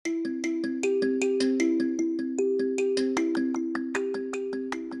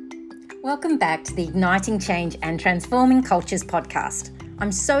Welcome back to the Igniting Change and Transforming Cultures podcast.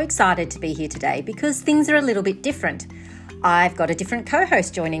 I'm so excited to be here today because things are a little bit different. I've got a different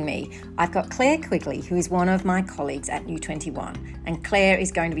co-host joining me. I've got Claire Quigley, who is one of my colleagues at New 21, and Claire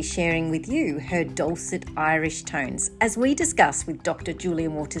is going to be sharing with you her dulcet Irish tones as we discuss with Dr.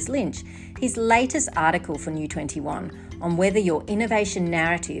 Julian Waters-Lynch his latest article for New 21 on whether your innovation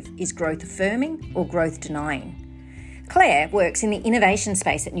narrative is growth affirming or growth denying. Claire works in the innovation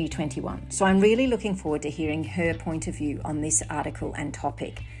space at New 21, so I'm really looking forward to hearing her point of view on this article and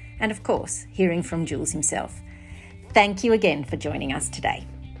topic, and of course, hearing from Jules himself. Thank you again for joining us today.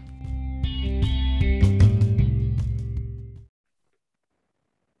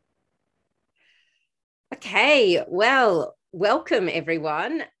 Okay, well, welcome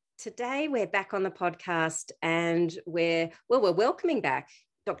everyone. Today we're back on the podcast and we're welcoming back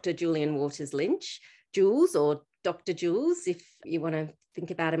Dr. Julian Waters-Lynch, Jules, or Dr. Jules, if you want to think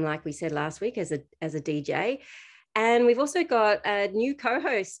about him like we said last week as a DJ. And we've also got a new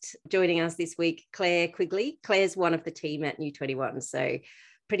co-host joining us this week, Claire Quigley. Claire's one of the team at New 21, so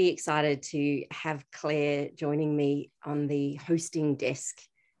pretty excited to have Claire joining me on the hosting desk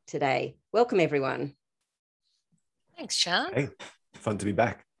today. Welcome, everyone. Thanks, Sean. Hey, fun to be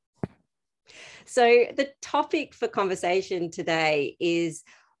back. So the topic for conversation today is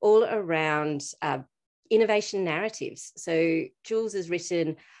all around innovation narratives. So Jules has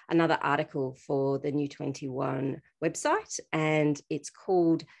written another article for the New 21 website, and it's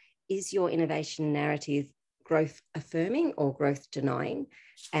called, Is Your Innovation Narrative Growth Affirming or Growth Denying?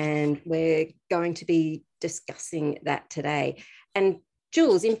 And we're going to be discussing that today. And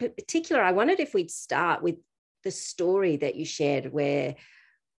Jules, in particular, I wondered if we'd start with the story that you shared where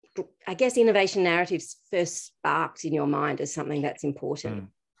I guess innovation narratives first sparked in your mind as something that's important.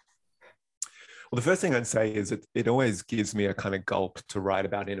 Well, the first thing I'd say is it always gives me a kind of gulp to write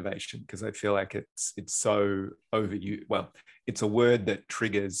about innovation because I feel like it's so overused. Well, it's a word that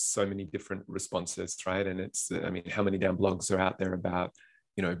triggers so many different responses, right? And how many damn blogs are out there about,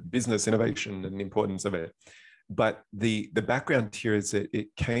 business innovation and the importance of it. But the background here is that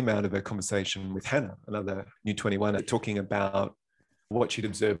it came out of a conversation with Hannah, another New 21, talking about what she'd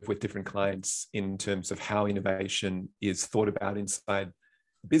observed with different clients in terms of how innovation is thought about inside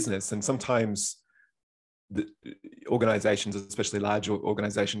business. And sometimes the organizations, especially large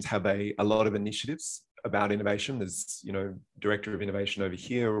organizations, have a lot of initiatives about innovation. There's, director of innovation over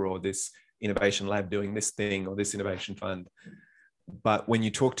here, or this innovation lab doing this thing, or this innovation fund. But when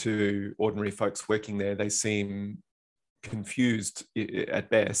you talk to ordinary folks working there, they seem confused at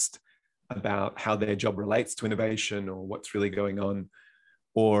best about how their job relates to innovation or what's really going on,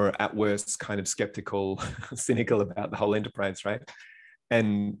 or at worst, kind of skeptical, cynical about the whole enterprise, right?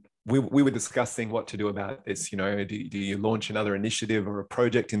 And we were discussing what to do about this. Do you launch another initiative or a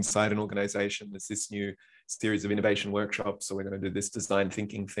project inside an organization? There's this new series of innovation workshops, so we're going to do this design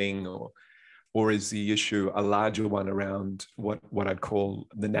thinking thing, or is the issue a larger one around what I'd call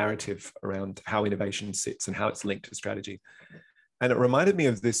the narrative around how innovation sits and how it's linked to strategy? And it reminded me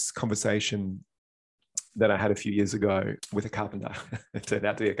of this conversation that I had a few years ago with a carpenter. It turned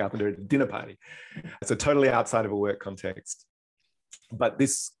out to be a carpenter at a dinner party. So totally outside of a work context. But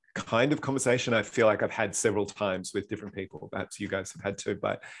this kind of conversation, I feel like I've had several times with different people. Perhaps you guys have had too,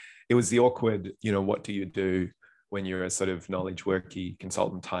 but it was the awkward, what do you do when you're a sort of knowledge worky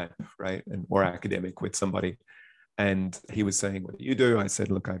consultant type, right? Or academic with somebody. And he was saying, what do you do? I said,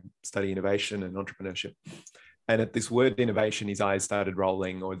 look, I study innovation and entrepreneurship. And at this word innovation, his eyes started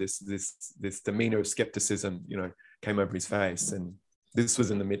rolling, or this demeanor of skepticism, came over his face. And this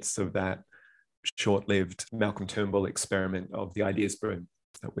was in the midst of that short-lived Malcolm Turnbull experiment of the ideas boom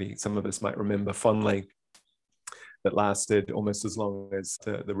that some of us might remember fondly, that lasted almost as long as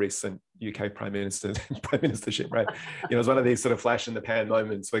the recent UK prime ministership, right? It was one of these sort of flash in the pan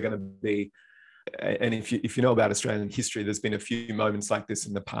moments. We're going to be, and if you know about Australian history, there's been a few moments like this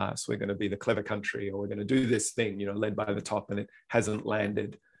in the past. We're going to be the clever country, or we're going to do this thing, led by the top, and it hasn't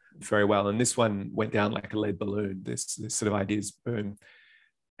landed very well. And this one went down like a lead balloon, this sort of ideas boom.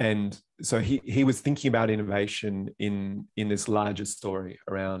 And so he was thinking about innovation in this larger story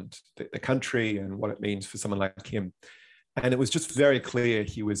around the country and what it means for someone like him. And it was just very clear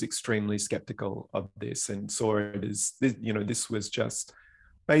he was extremely skeptical of this and saw it as, this was just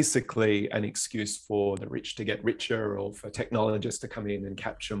basically an excuse for the rich to get richer, or for technologists to come in and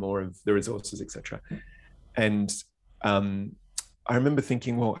capture more of the resources, etc. And I remember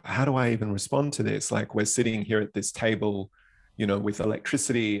thinking, well, how do I even respond to this? Like, we're sitting here at this table, with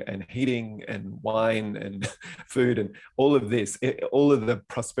electricity and heating and wine and food and all of this, all of the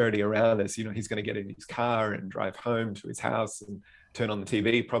prosperity around us, he's going to get in his car and drive home to his house and turn on the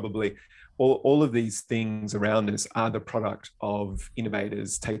TV, probably. All of these things around us are the product of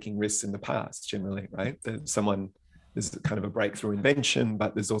innovators taking risks in the past, generally, right? There's kind of a breakthrough invention,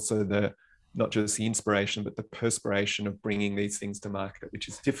 but there's also not just the inspiration, but the perspiration of bringing these things to market, which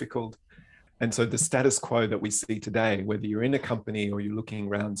is difficult. And so the status quo that we see today, whether you're in a company or you're looking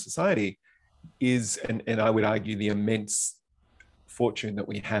around society, is, and I would argue, the immense fortune that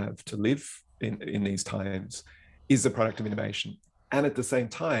we have to live in these times is the product of innovation. And at the same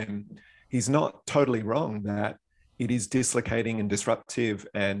time, he's not totally wrong that it is dislocating and disruptive,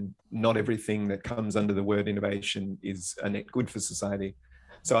 and not everything that comes under the word innovation is a net good for society.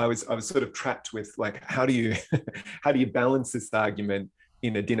 So I was sort of trapped with, like, how do you balance this argument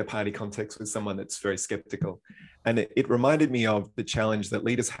in a dinner party context with someone that's very skeptical? And it reminded me of the challenge that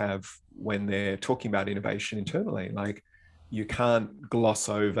leaders have when they're talking about innovation internally. Like, you can't gloss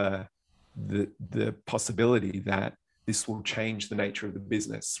over the possibility that this will change the nature of the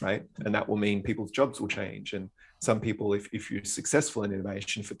business, right? And that will mean people's jobs will change. And some people, if you're successful in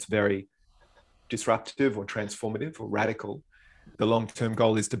innovation, if it's very disruptive or transformative or radical, the long-term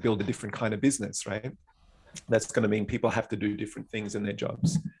goal is to build a different kind of business, right? That's going to mean people have to do different things in their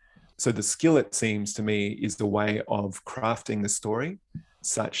jobs. So the skill, it seems to me, is the way of crafting the story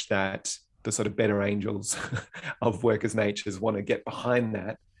such that the sort of better angels of workers' natures want to get behind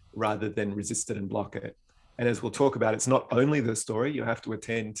that rather than resist it and block it. And as we'll talk about, it's not only the story. You have to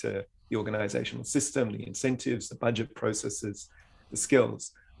attend to the organizational system, the incentives, the budget processes, the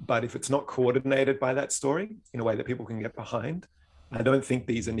skills. But if it's not coordinated by that story in a way that people can get behind, I don't think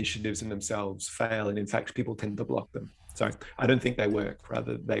these initiatives in themselves fail. And in fact, people tend to block them. So I don't think they work.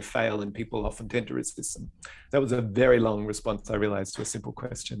 Rather, they fail, and people often tend to resist them. That was a very long response, I realized, to a simple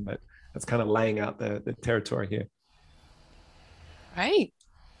question, but that's kind of laying out the territory here. Right.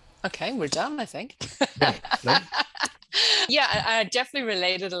 Okay, we're done, I think. Yeah. Yeah, I definitely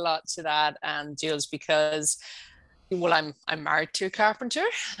related a lot to that, Jules, because, well, I'm married to a carpenter,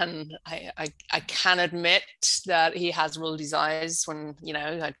 and I can admit that he has rolled his eyes when,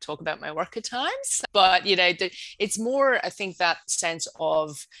 I talk about my work at times. But, it's more, I think, that sense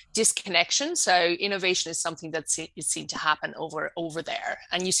of disconnection. So innovation is something that is seen to happen over there.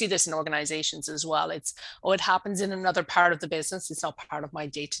 And you see this in organizations as well. It happens in another part of the business. It's not part of my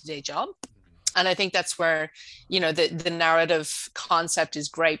day-to-day job. And I think that's where, the narrative concept is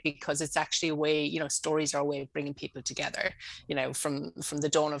great, because it's actually a way, stories are a way of bringing people together. From the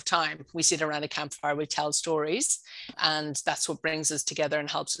dawn of time, we sit around a campfire, we tell stories, and that's what brings us together and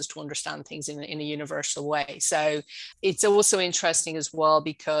helps us to understand things in a universal way. So it's also interesting as well,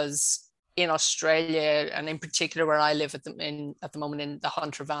 because in Australia, and in particular where I live at the moment in the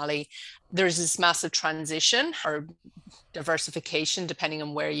Hunter Valley, there's this massive transition or diversification, depending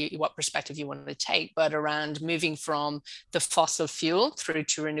on what perspective you want to take, but around moving from the fossil fuel through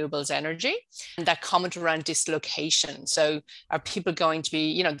to renewables energy, and that comment around dislocation. So are people going to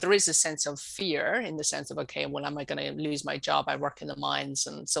be, there is a sense of fear in the sense of, okay, well, am I going to lose my job? I work in the mines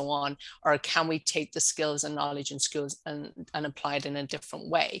and so on. Or can we take the skills and knowledge and skills and apply it in a different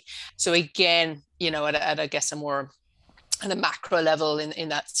way? So again, at I guess at a macro level, in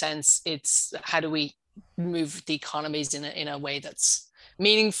that sense, it's how do we move the economies in a way that's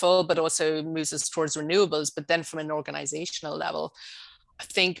meaningful, but also moves us towards renewables. But then from an organizational level, I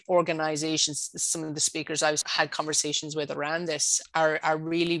think organizations, some of the speakers I've had conversations with around this are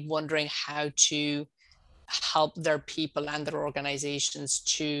really wondering how to help their people and their organizations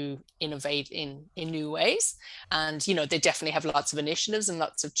to innovate in new ways. And, they definitely have lots of initiatives and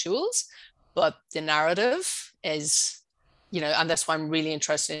lots of tools, but the narrative is, and that's why I'm really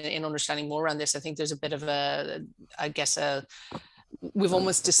interested in understanding more around this. I think there's a bit of we've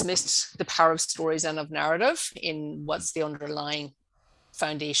almost dismissed the power of stories and of narrative in what's the underlying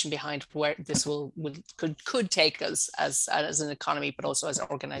foundation behind where this could take us as an economy, but also as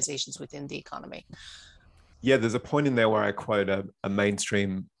organizations within the economy. Yeah, there's a point in there where I quote a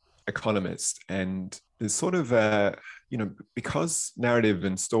mainstream economist, and there's sort of because narrative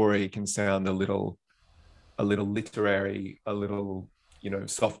and story can sound a little literary, a little,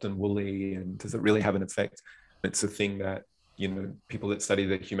 soft and woolly, and does it really have an effect? It's a thing that, people that study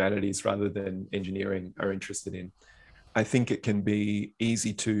the humanities rather than engineering are interested in. I think it can be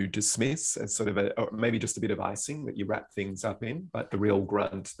easy to dismiss as sort of or maybe just a bit of icing that you wrap things up in, but the real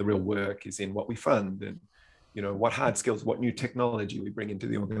grunt, the real work is in what we fund and, what hard skills, what new technology we bring into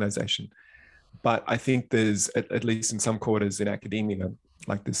the organization. But I think there's, at least in some quarters in academia,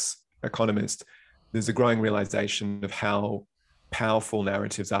 like this economist, there's a growing realization of how powerful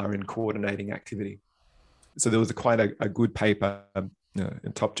narratives are in coordinating activity. So there was quite a good paper a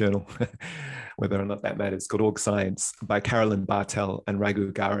top journal, whether or not that matters, called Org Science by Carolyn Bartel and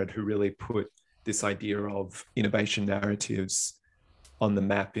Raghu Garud, who really put this idea of innovation narratives on the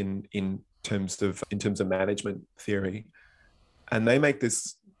map in terms of management theory. And they make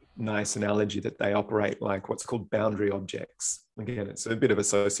this nice analogy that they operate like what's called boundary objects. Again, it's a bit of a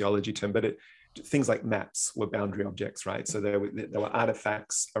sociology term, but things like maps were boundary objects, right? So there were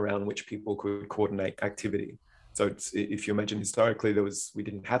artifacts around which people could coordinate activity. So if you imagine historically, we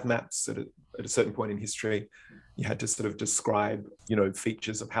didn't have maps at a certain point in history. You had to sort of describe,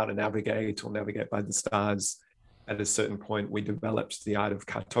 features of how to navigate or navigate by the stars. At a certain point, we developed the art of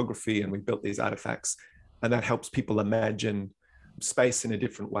cartography and we built these artifacts, and that helps people imagine space in a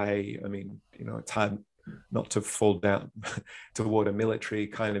different way. I mean, it's hard not to fall down toward a military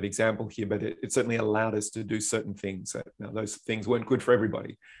kind of example here, but it certainly allowed us to do certain things. Now, those things weren't good for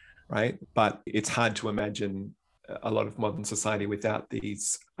everybody, right? But it's hard to imagine a lot of modern society without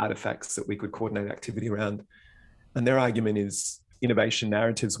these artifacts that we could coordinate activity around. And their argument is innovation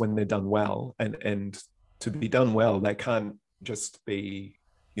narratives, when they're done well, and to be done well, they can't just be,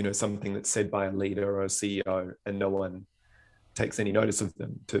 something that's said by a leader or a CEO and no one takes any notice of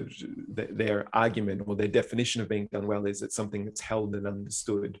them. To their argument or their definition of being done well is it's something that's held and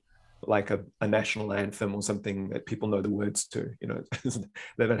understood, like a national anthem or something that people know the words to.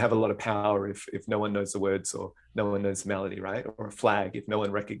 They don't have a lot of power if no one knows the words or no one knows the melody, right? Or a flag, if no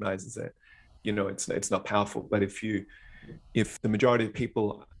one recognizes it, it's not powerful. But if the majority of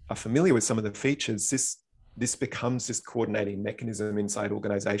people are familiar with some of the features, this becomes this coordinating mechanism inside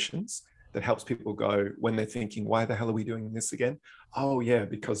organizations that helps people go, when they're thinking, why the hell are we doing this again? Oh yeah,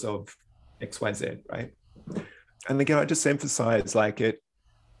 because of XYZ, right? And again, I just emphasize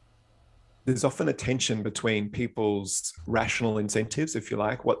there's often a tension between people's rational incentives, if you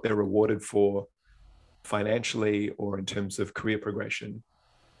like, what they're rewarded for financially or in terms of career progression,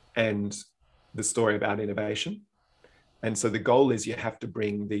 and the story about innovation. And so the goal is you have to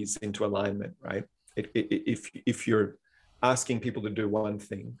bring these into alignment, right? If you're asking people to do one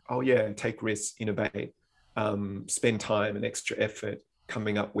thing, oh yeah, take risks, innovate, spend time and extra effort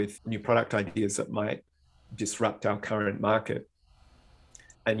coming up with new product ideas that might disrupt our current market,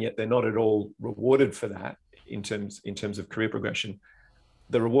 and yet they're not at all rewarded for that in terms of career progression,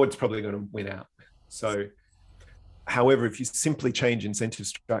 the reward's probably going to win out. So, however, if you simply change incentive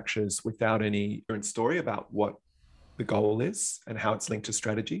structures without any current story about what the goal is and how it's linked to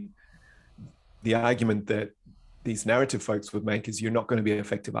strategy, the argument that these narrative folks would make is you're not going to be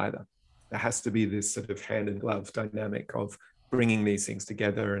effective either. There has to be this sort of hand in glove dynamic of bringing these things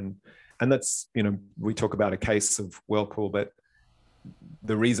together. And that's, we talk about a case of Whirlpool, but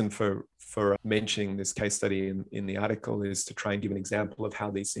the reason for mentioning this case study in the article is to try and give an example of how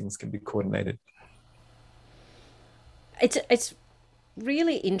these things can be coordinated. It's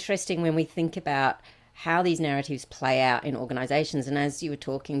really interesting when we think about how these narratives play out in organizations. And as you were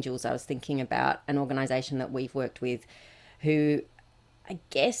talking, Jules, I was thinking about an organization that we've worked with who, I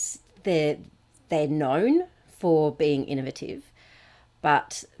guess they're known for being innovative,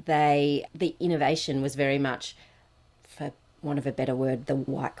 but the innovation was very much, for want of a better word, the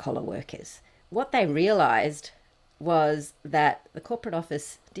white collar workers. What they realized was that the corporate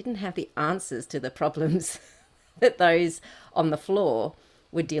office didn't have the answers to the problems that those on the floor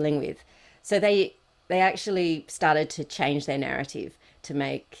were dealing with. So they actually started to change their narrative to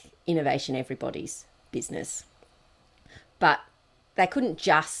make innovation everybody's business. But they couldn't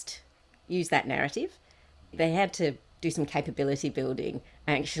just use that narrative. They had to do some capability building,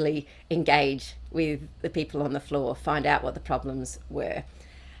 actually engage with the people on the floor, find out what the problems were.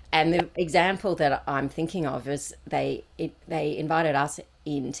 And the example that I'm thinking of is they invited us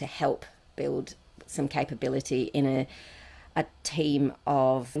in to help build some capability in a team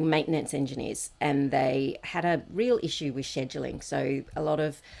of maintenance engineers, and they had a real issue with scheduling. So a lot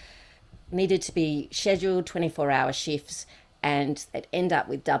of needed to be scheduled 24-hour shifts, and it end up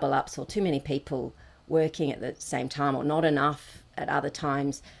with double ups or too many people working at the same time, or not enough at other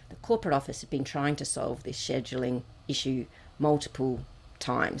times. The corporate office had been trying to solve this scheduling issue multiple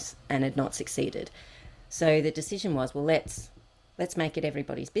times and had not succeeded. So the decision was, well, let's make it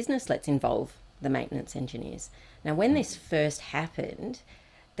everybody's business. Let's involve the maintenance engineers. Now, when this first happened,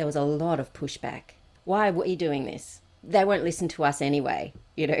 there was a lot of pushback. Why were you doing this? They won't listen to us anyway.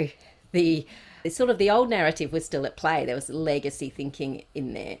 The sort of the old narrative was still at play. There was legacy thinking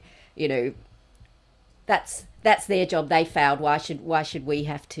in there. That's their job. They failed. Why should we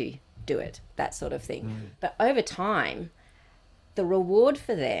have to do it? That sort of thing. But over time, the reward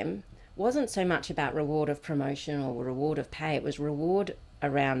for them wasn't so much about reward of promotion or reward of pay. It was reward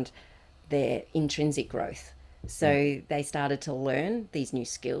around their intrinsic growth. So they started to learn these new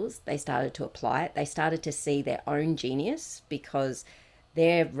skills. They started to apply it. They started to see their own genius because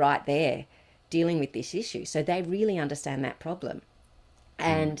they're right there dealing with this issue. So they really understand that problem.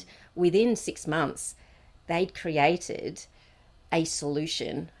 And within 6 months, they'd created a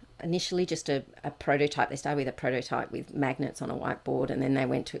solution, initially just a prototype. They started with a prototype with magnets on a whiteboard, and then they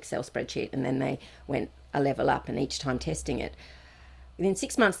went to Excel spreadsheet, and then they went a level up, and each time testing it. Within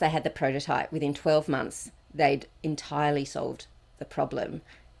 6 months, they had the prototype. Within 12 months, they'd entirely solved the problem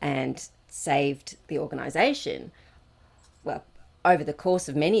and saved the organisation, well, over the course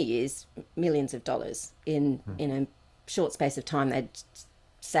of many years, millions of dollars. In a short space of time, they'd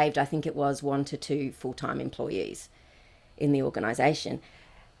saved, I think it was 1 to 2 full-time employees in the organisation.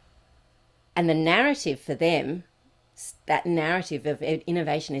 And the narrative for them, that narrative of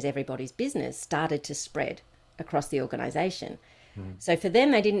innovation is everybody's business, started to spread across the organisation. So for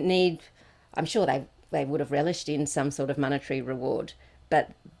them, they didn't need, I'm sure they would have relished in some sort of monetary reward,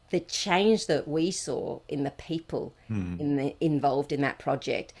 but the change that we saw in the people involved in that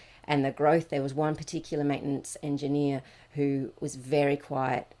project and the growth, there was one particular maintenance engineer who was very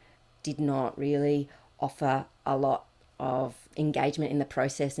quiet, did not really offer a lot of engagement in the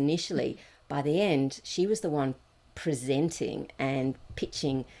process initially. By the end, she was the one presenting and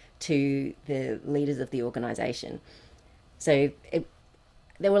pitching to the leaders of the organisation. So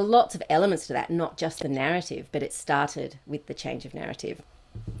there were lots of elements to that, not just the narrative, but it started with the change of narrative.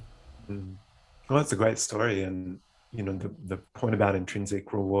 Well, that's a great story. And, you know, the point about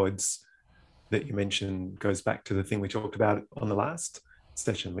intrinsic rewards that you mentioned goes back to the thing we talked about on the last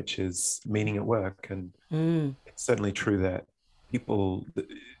session, which is meaning at work. And it's certainly true that people,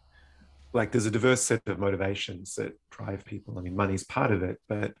 like, there's a diverse set of motivations that drive people. I mean, money's part of it,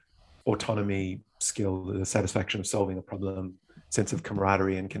 but autonomy, skill, the satisfaction of solving a problem, sense of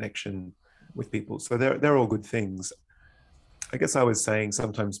camaraderie and connection with people. So they're all good things. I guess I was saying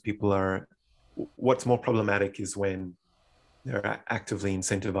sometimes people are, what's more problematic is when they're actively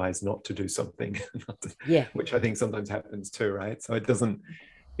incentivized not to do something, which I think sometimes happens too, right? So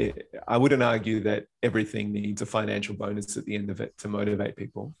I wouldn't argue that everything needs a financial bonus at the end of it to motivate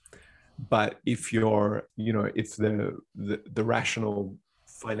people. But if you're, you know, if the rational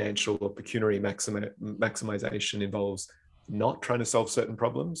financial or pecuniary maximization involves not trying to solve certain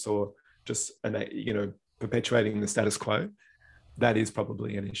problems or just, you know, perpetuating the status quo, that is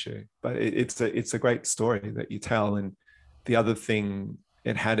probably an issue. But it's a great story that you tell. And the other thing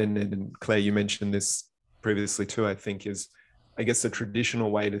it had in it, and Claire, you mentioned this previously too, I think, is, I guess, the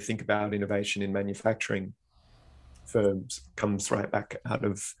traditional way to think about innovation in manufacturing firms comes right back out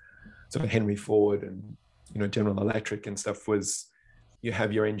of sort of Henry Ford and, you know, General Electric and stuff. Was you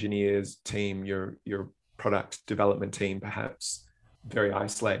have your engineers team, your product development team, perhaps very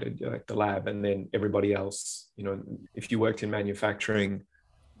isolated, like the lab, and then everybody else. You know, if you worked in manufacturing,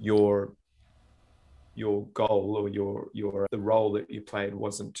 your goal or your the role that you played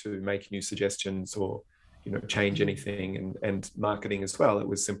wasn't to make new suggestions or, you know, change anything, and marketing as well. It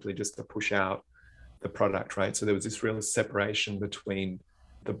was simply just to push out the product, right? So there was this real separation between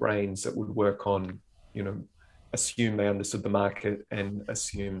the brains that would work on, you know, assume they understood the market and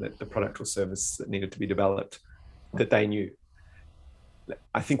assume that the product or service that needed to be developed, that they knew.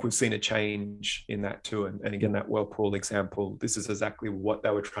 I think we've seen a change in that too. And again, that Whirlpool example, this is exactly what they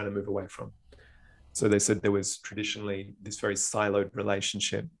were trying to move away from. So they said there was traditionally this very siloed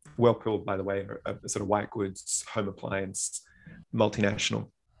relationship. Whirlpool, by the way, are a sort of white goods, home appliance, multinational.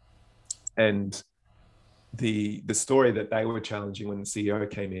 And the story that they were challenging when the CEO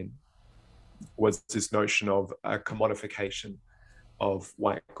came in was this notion of a commodification of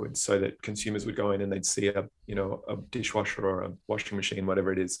white goods, so that consumers would go in and they'd see a dishwasher or a washing machine,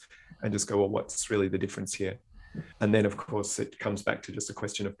 whatever it is, and just go, well, what's really the difference here? And then, of course, it comes back to just a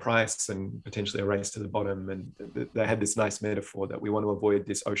question of price and potentially a race to the bottom. And they had this nice metaphor that we want to avoid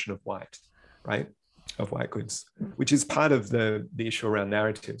this ocean of white, right? Of white goods, which is part of the issue around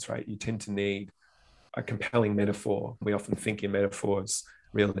narratives, right? You tend to need a compelling metaphor. We often think in metaphors,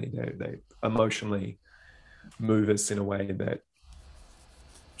 really. They emotionally move us in a way that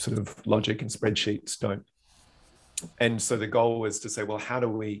sort of logic and spreadsheets don't. And so the goal was to say, well, how do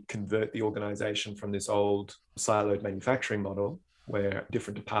we convert the organization from this old siloed manufacturing model where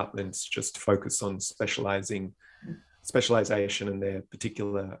different departments just focus on specialization in their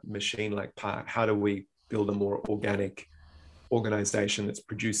particular machine-like part? How do we build a more organic organization that's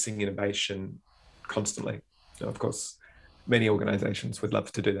producing innovation constantly? So of course, many organizations would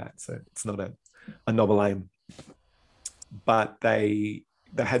love to do that. So it's not a novel aim. But they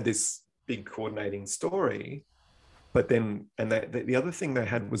had this big coordinating story But then, and the other thing they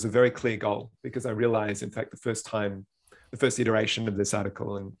had was a very clear goal, because I realized, in fact, the first iteration of this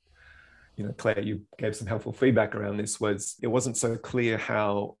article, and Claire, you gave some helpful feedback around this, was it wasn't so clear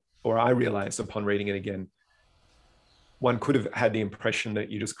how, or I realized upon reading it again, one could have had the impression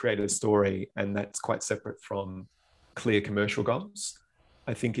that you just created a story and that's quite separate from clear commercial goals.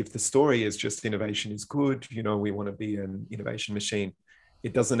 I think if the story is just innovation is good, we want to be an innovation machine,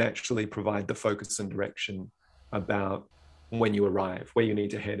 it doesn't actually provide the focus and direction about when you arrive, where you need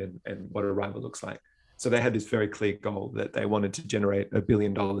to head, and what arrival looks like. So they had this very clear goal that they wanted to generate $1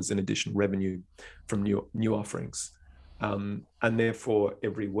 billion in additional revenue from new offerings. And therefore,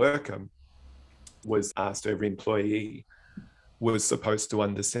 every worker was asked, every employee was supposed to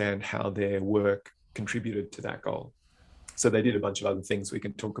understand how their work contributed to that goal. So they did a bunch of other things we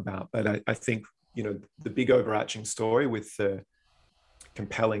can talk about. But I think, the big overarching story with the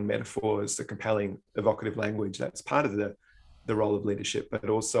compelling metaphors, the compelling evocative language, that's part of the role of leadership, but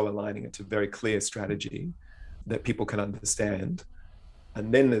also aligning it to very clear strategy that people can understand.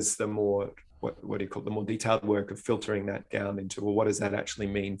 And then there's the more, what do you call it, the more detailed work of filtering that down into, well, what does that actually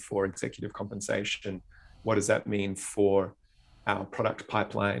mean for executive compensation? What does that mean for our product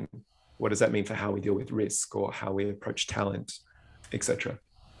pipeline? What does that mean for how we deal with risk or how we approach talent, etc.?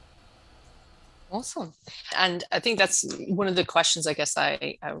 Awesome. And I think that's one of the questions I guess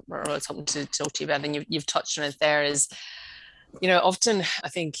I was hoping to talk to you about, and you've touched on it there, is, often I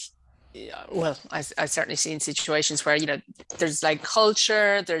think, well, I certainly see in situations where, there's like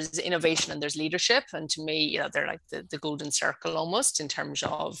culture, there's innovation, and there's leadership. And to me, they're like the golden circle almost, in terms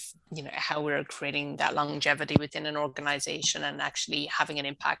of, how we're creating that longevity within an organization and actually having an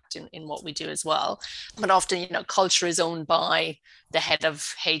impact in what we do as well. But often, culture is owned by the head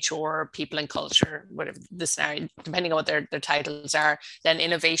of HR, people and culture, whatever the scenario, depending on what their titles are. Then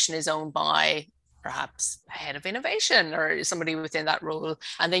innovation is owned by perhaps a head of innovation or somebody within that role.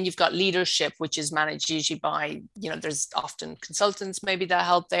 And then you've got leadership, which is managed usually by, there's often consultants maybe that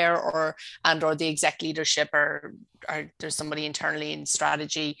help there, or the exec leadership, or there's somebody internally in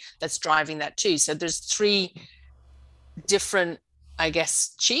strategy that's driving that too. So there's three different, I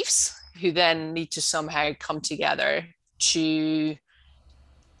guess, chiefs who then need to somehow come together to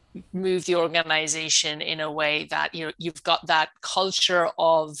move the organization in a way that, you've got that culture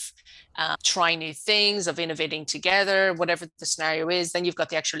of trying new things, of innovating together, whatever the scenario is. Then you've got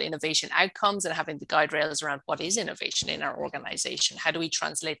the actual innovation outcomes and having the guide rails around what is innovation in our organization. How do we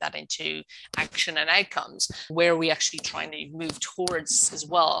translate that into action and outcomes? Where are we actually trying to move towards as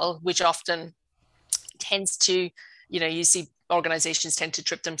well, which often tends to, you see organizations tend to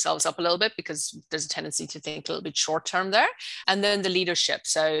trip themselves up a little bit because there's a tendency to think a little bit short term there. And then the leadership.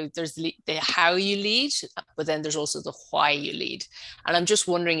 So there's the how you lead, but then there's also the why you lead. And I'm just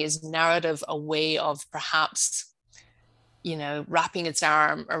wondering, is narrative a way of perhaps, wrapping its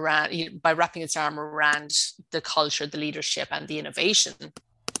arm around the culture, the leadership, and the innovation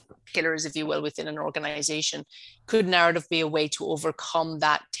pillars, if you will, within an organization? Could narrative be a way to overcome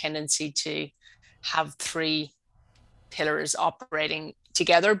that tendency to have three pillars operating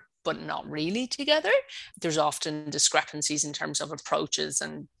together, but not really together? There's often discrepancies in terms of approaches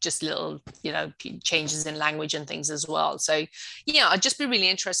and just little, changes in language and things as well. So, I'd just be really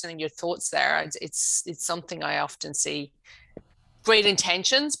interested in your thoughts there. It's something I often see, great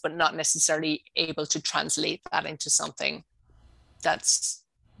intentions, but not necessarily able to translate that into something that's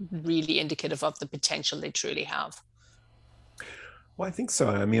really indicative of the potential they truly have. Well, I think so.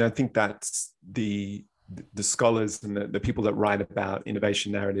 I mean, I think that's the scholars and the people that write about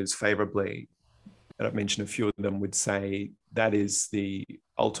innovation narratives favorably, and I've mentioned a few of them, would say that is the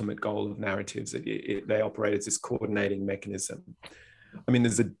ultimate goal of narratives. They operate as this coordinating mechanism. I mean,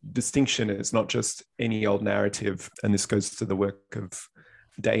 there's a distinction. It's not just any old narrative, and this goes to the work of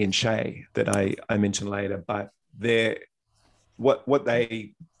Day and Shea that I mentioned later, but what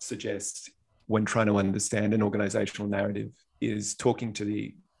they suggest when trying to understand an organizational narrative is talking to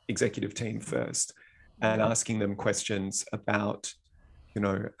the executive team first and asking them questions about,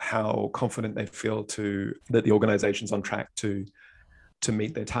 how confident they feel that the organization's on track to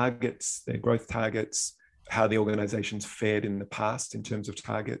meet their targets, their growth targets, how the organization's fared in the past in terms of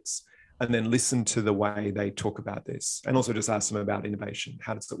targets, and then listen to the way they talk about this, and also just ask them about innovation.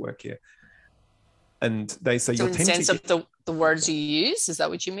 How does it work here? And they say, so in the sense of the words you use, is that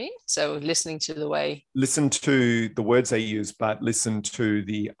what you mean? So listen to the words they use, but listen to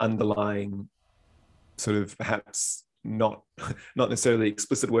the underlying sort of, perhaps not necessarily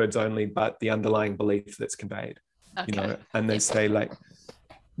explicit words only, but the underlying belief that's conveyed. Okay. And they say, like,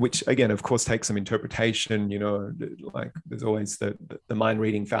 which again, of course, takes some interpretation, like there's always the mind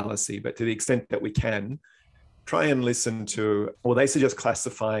reading fallacy, but to the extent that we can try and listen to, well, they suggest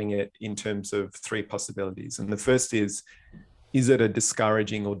classifying it in terms of three possibilities. And the first is it a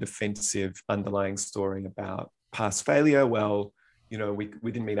discouraging or defensive underlying story about past failure? Well, we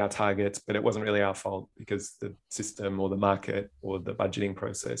didn't meet our targets, but it wasn't really our fault because the system or the market or the budgeting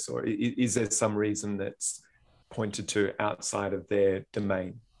process, or is there some reason that's pointed to outside of their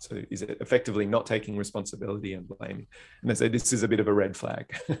domain? So is it effectively not taking responsibility and blaming? And they say, this is a bit of a red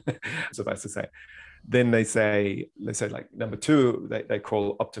flag, suffice to say. Then they say like number two, they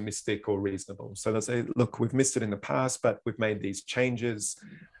call optimistic or reasonable. So they'll say, look, we've missed it in the past, but we've made these changes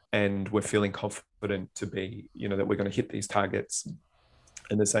and we're feeling confident to be, that we're going to hit these targets.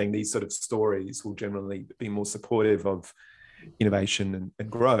 And they're saying these sort of stories will generally be more supportive of innovation and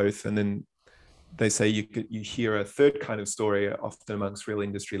growth. And then they say you hear a third kind of story often amongst real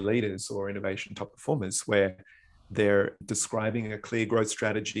industry leaders or innovation top performers, where they're describing a clear growth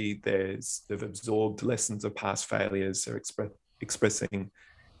strategy. They've absorbed lessons of past failures. They're expressing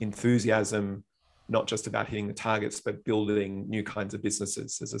enthusiasm, not just about hitting the targets, but building new kinds of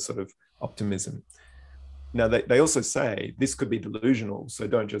businesses as a sort of optimism. Now, they also say this could be delusional, so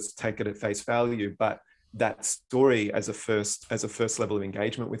don't just take it at face value, but that story as a first level of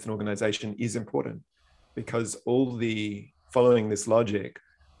engagement with an organization is important, because following this logic,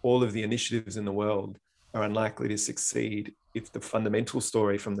 all of the initiatives in the world are unlikely to succeed if the fundamental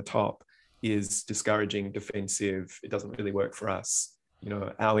story from the top is discouraging, defensive, it doesn't really work for us.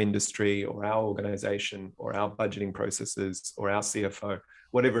 Our industry or our organization or our budgeting processes or our CFO,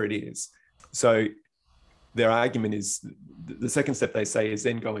 whatever it is. So their argument is the second step, they say, is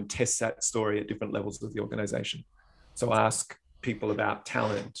then go and test that story at different levels of the organization. So ask people about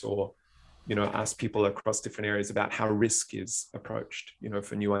talent, or, ask people across different areas about how risk is approached,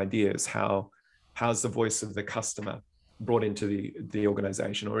 for new ideas. How's the voice of the customer brought into the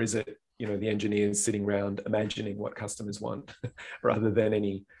organization? Or is it, the engineers sitting around imagining what customers want rather than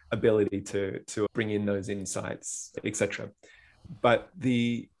any ability to bring in those insights, etc. But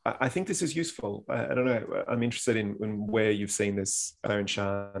I think this is useful. I don't know. I'm interested in where you've seen this, Claire and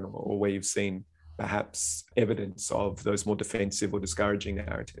Sian, or where you've seen perhaps evidence of those more defensive or discouraging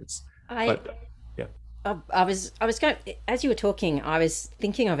narratives. I was going, as you were talking, I was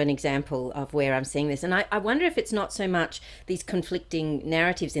thinking of an example of where I'm seeing this. And I wonder if it's not so much these conflicting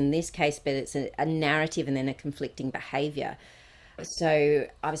narratives in this case, but it's a narrative and then a conflicting behavior. So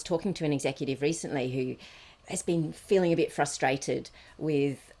I was talking to an executive recently who has been feeling a bit frustrated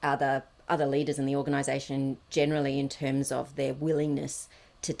with other leaders in the organisation generally in terms of their willingness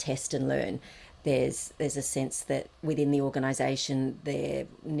to test and learn. There's a sense that within the organisation they're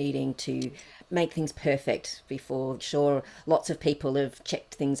needing to make things perfect before sure lots of people have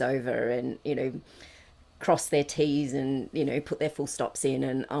checked things over and crossed their T's and put their full stops in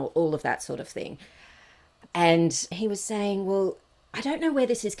and all of that sort of thing. And he was saying, well, I don't know where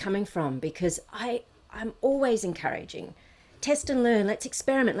this is coming from, because I'm always encouraging test and learn, let's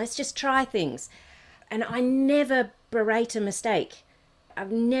experiment, let's just try things, and I never berate a mistake.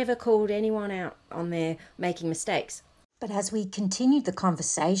 I've never called anyone out on their making mistakes. But as we continued the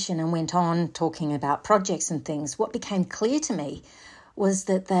conversation and went on talking about projects and things, what became clear to me was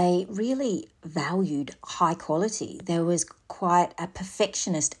that they really valued high quality. There was quite a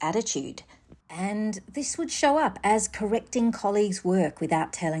perfectionist attitude. And this would show up as correcting colleagues' work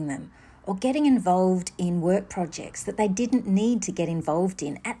without telling them, or getting involved in work projects that they didn't need to get involved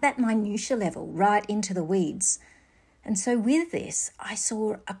in at that minutiae level, right into the weeds. And so with this, I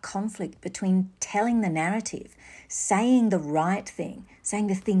saw a conflict between telling the narrative, saying the right thing, saying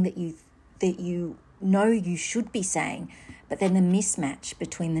the thing that you know you should be saying, but then the mismatch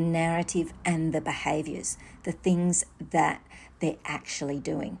between the narrative and the behaviours, the things that they're actually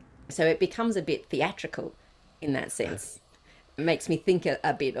doing. So it becomes a bit theatrical in that sense. It makes me think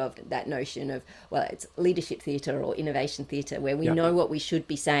a bit of that notion of, well, it's leadership theatre or innovation theatre, where we know what we should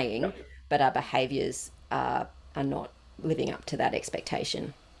be saying, but our behaviours are not living up to that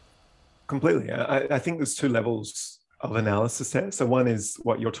expectation. Completely. I think there's two levels of analysis there. So one is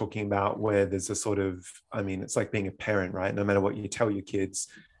what you're talking about, where there's a sort of, it's like being a parent, right? No matter what you tell your kids,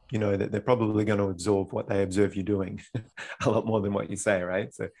 that they're probably going to absorb what they observe you doing a lot more than what you say,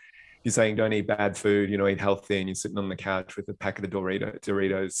 right? So you're saying don't eat bad food, eat healthy, and you're sitting on the couch with a packet of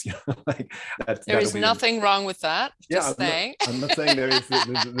Doritos, like that. There is nothing wrong with that. Just saying. I'm not saying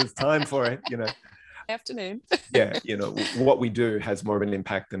there's time for it, Afternoon. What we do has more of an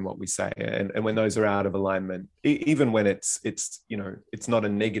impact than what we say, and when those are out of alignment, even when it's not a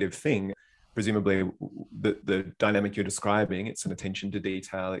negative thing, presumably the dynamic you're describing, it's an attention to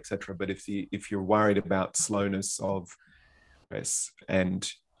detail, etc. But if you're worried about slowness of progress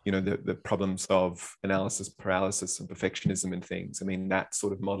and the problems of analysis paralysis and perfectionism and things. I mean, that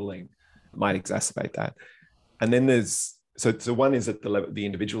sort of modeling might exacerbate that. And then there's, so one is at the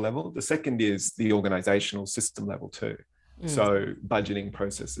individual level. The second is the organizational system level too. So budgeting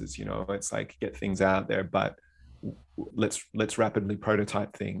processes, it's like get things out there, but let's rapidly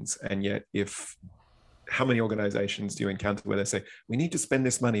prototype things. And yet how many organizations do you encounter where they say, we need to spend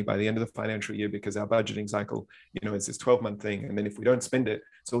this money by the end of the financial year because our budgeting cycle, is this 12-month thing. And then if we don't spend it,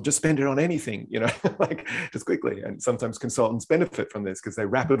 so we'll just spend it on anything, like just quickly. And sometimes consultants benefit from this because they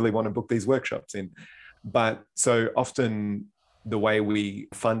rapidly want to book these workshops in. But so often the way we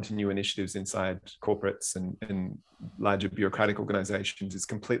fund new initiatives inside corporates and larger bureaucratic organizations is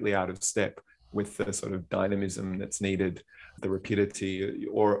completely out of step with the sort of dynamism that's needed, the rapidity,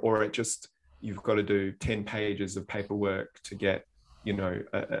 or it just, you've got to do 10 pages of paperwork to get,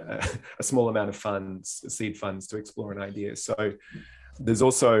 a small amount of funds, seed funds to explore an idea. So there's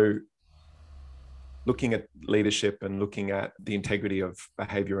also looking at leadership and looking at the integrity of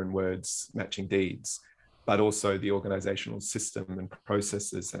behavior and words matching deeds, but also the organizational system and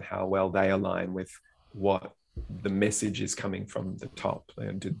processes and how well they align with what the message is coming from the top.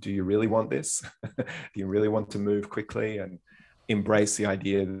 And do you really want this? Do you really want to move quickly and embrace the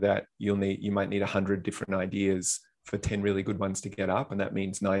idea that you might need 100 different ideas for 10 really good ones to get up, and that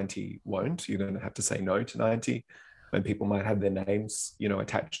means 90 won't. You're going to have to say no to 90, and people might have their names,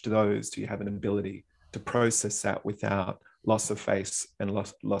 attached to those. Do you have an ability to process that without loss of face and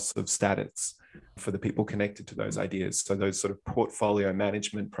loss of status for the people connected to those ideas? So those sort of portfolio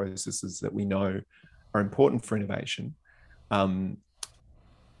management processes that we know are important for innovation,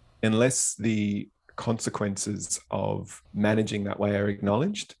 unless the consequences of managing that way are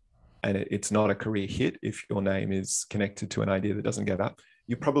acknowledged, and it's not a career hit if your name is connected to an idea that doesn't get up,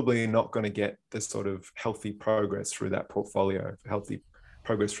 you're probably not going to get the sort of healthy progress through that portfolio, healthy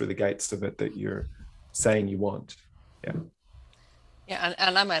progress through the gates of it that you're saying you want. Yeah,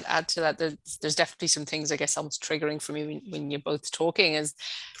 and I might add to that, there's definitely some things, I guess, almost triggering for me when you're both talking, is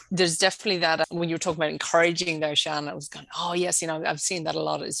there's definitely that when you were talking about encouraging there, Shan, I was going, oh yes, I've seen that a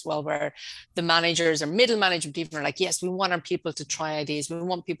lot as well, where the managers or middle management people are like, yes, we want our people to try ideas, we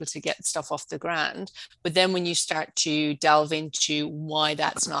want people to get stuff off the ground. But then when you start to delve into why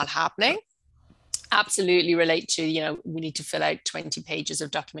that's not happening, absolutely relate to, we need to fill out 20 pages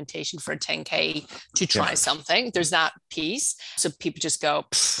of documentation for a 10K to try something. There's that piece. So people just go,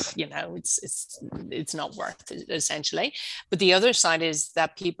 it's not worth it, essentially. But the other side is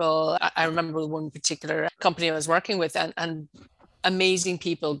that people, I remember one particular company I was working with, and amazing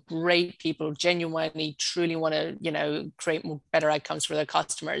people, great people, genuinely, truly want to, create more better outcomes for their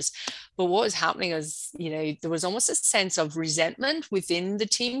customers. But what was happening is, there was almost a sense of resentment within the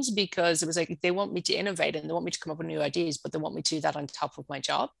teams, because it was like, they want me to innovate and they want me to come up with new ideas, but they want me to do that on top of my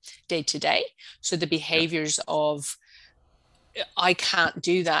job day to day. So the behaviors of, I can't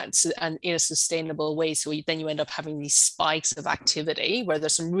do that and in a sustainable way. So then you end up having these spikes of activity where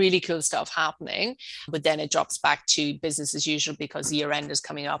there's some really cool stuff happening, but then it drops back to business as usual because the year end is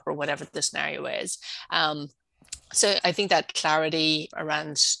coming up or whatever the scenario is. So I think that clarity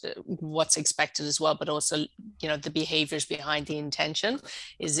around what's expected as well, but also, the behaviors behind the intention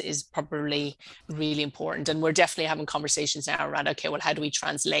is probably really important. And we're definitely having conversations now around, okay, well, how do we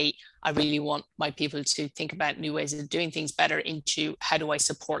translate? I really want my people to think about new ways of doing things better into how do I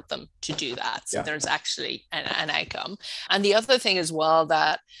support them to do that? So there's actually an outcome. And the other thing as well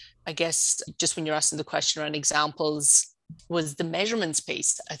that I guess just when you're asking the question around examples, was the measurements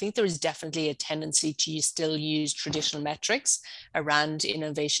piece. I think there is definitely a tendency to still use traditional metrics around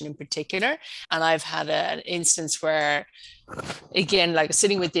innovation in particular. And I've had an instance where, again, like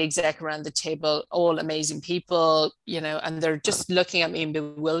sitting with the exec around the table, all amazing people, and they're just looking at me in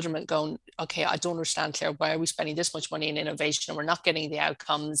bewilderment going, okay, I don't understand, Claire, why are we spending this much money in innovation and we're not getting the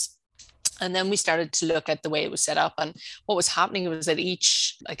outcomes? And then we started to look at the way it was set up, and what was happening was that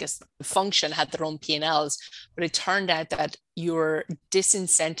each, I guess, function had their own P&Ls, but it turned out that you're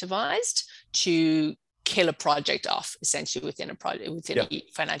disincentivized to kill a project off essentially within a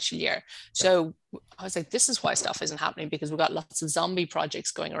financial year. So I was like, this is why stuff isn't happening, because we've got lots of zombie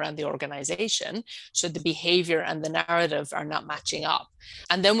projects going around the organization. So the behavior and the narrative are not matching up.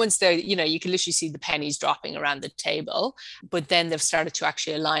 And then once they, you can literally see the pennies dropping around the table, but then they've started to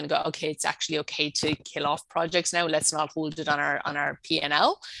actually align and go, okay, it's actually okay to kill off projects now. Let's not hold it on our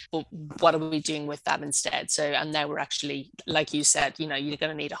P&L, but what are we doing with that instead? So, and now we're actually, like you said, you're going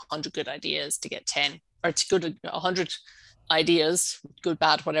to need 100 good ideas to get 10, or to go to 100 ideas, good,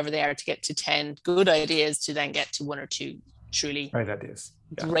 bad, whatever they are, to get to 10 good ideas to then get to one or two truly great ideas.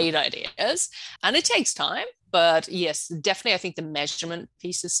 Great ideas. And it takes time. But yes, definitely, I think the measurement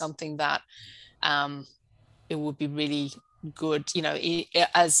piece is something that it would be really good,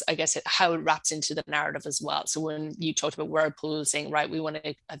 as I guess how it wraps into the narrative as well. So when you talked about Whirlpool saying, right, we want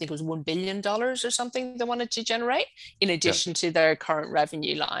to, I think it was $1 billion or something they wanted to generate in addition to their current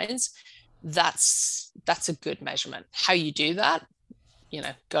revenue lines, that's a good measurement. How you do that,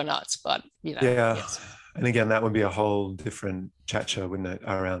 go nuts, but yes. And again, that would be a whole different chat show, wouldn't it,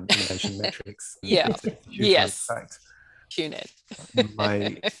 around innovation metrics? Yes. Tune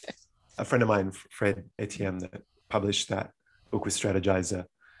in. A friend of mine, Fred Etienne, that published that book with Strategyzer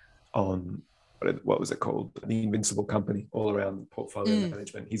on what was it called? The Invincible Company, all around portfolio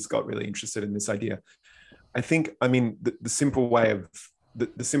management. He's got really interested in this idea. I think, the simple way of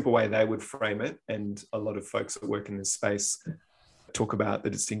the simple way they would frame it, and a lot of folks that work in this space talk about the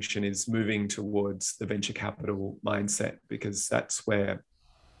distinction, is moving towards the venture capital mindset, because that's where,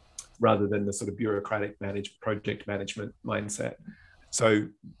 rather than the sort of bureaucratic project management mindset. So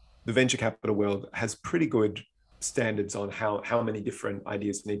the venture capital world has pretty good standards on how many different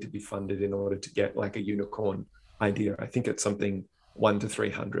ideas need to be funded in order to get like a unicorn idea. I think it's something 1 to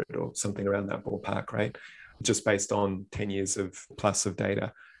 300 or something around that ballpark, right? Just based on 10 years of plus of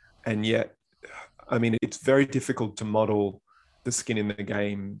data. And yet, it's very difficult to model the skin in the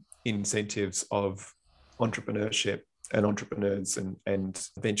game incentives of entrepreneurship and entrepreneurs and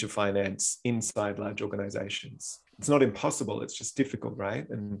venture finance inside large organizations. It's not impossible, it's just difficult, right?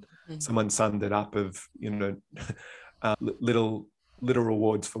 And someone summed it up of, little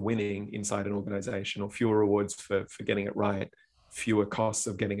rewards for winning inside an organization, or fewer rewards for getting it right, fewer costs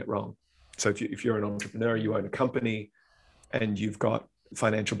of getting it wrong. So if you're an entrepreneur, you own a company and you've got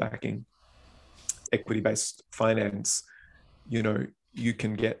financial backing, equity-based finance, you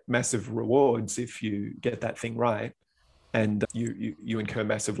can get massive rewards if you get that thing right. And you incur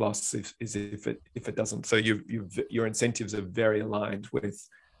massive loss if it doesn't. So your incentives are very aligned with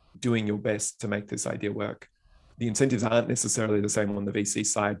doing your best to make this idea work. The incentives aren't necessarily the same on the VC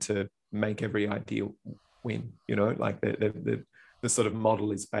side to make every idea win. Like the sort of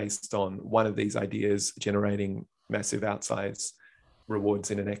model is based on one of these ideas generating massive outsized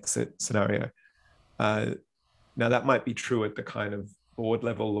rewards in an exit scenario. Now that might be true at the kind of board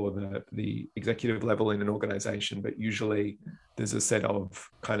level or the executive level in an organization, but usually there's a set of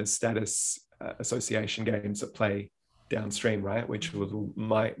kind of status association games at play downstream, right? Which was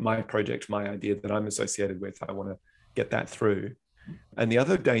my project, my idea that I'm associated with. I want to get that through. And the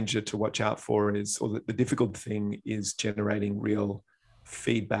other danger to watch out for is, or the difficult thing is, generating real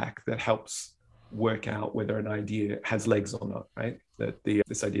feedback that helps work out whether an idea has legs or not, right? That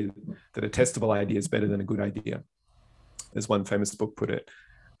this idea that a testable idea is better than a good idea, as one famous book put it.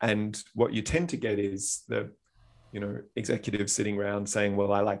 And what you tend to get is the, executives sitting around saying,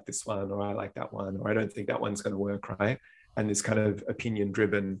 well, I like this one, or I like that one, or I don't think that one's going to work, right? And this kind of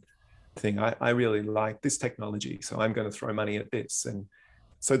opinion-driven thing. I really like this technology, so I'm going to throw money at this. And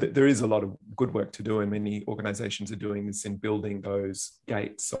so there is a lot of good work to do, and many organizations are doing this in building those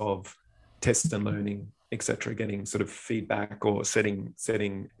gates of test and learning, etc., getting sort of feedback or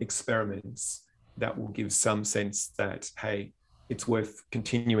setting experiments that will give some sense that, hey, it's worth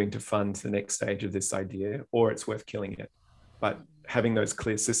continuing to fund the next stage of this idea, or it's worth killing it. But having those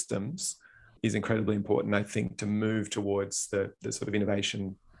clear systems is incredibly important, I think, to move towards the sort of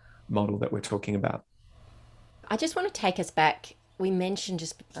innovation model that we're talking about. I just want to take us back. We mentioned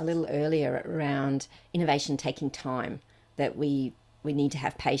just a little earlier around innovation taking time, that we need to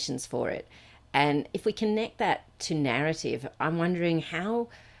have patience for it. And if we connect that to narrative, I'm wondering how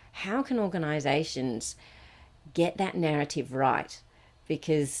can organizations get that narrative right?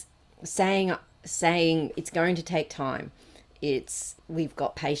 Because saying it's going to take time, we've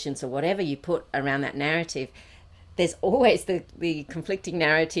got patience, or whatever you put around that narrative, there's always the conflicting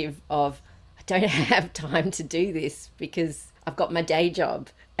narrative of, I don't have time to do this because I've got my day job.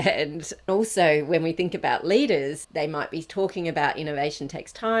 And also when we think about leaders, they might be talking about innovation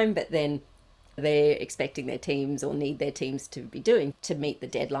takes time, but then they're expecting their teams or need their teams to be doing to meet the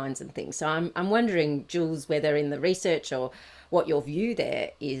deadlines and things. So I'm wondering, Jules, whether in the research or what your view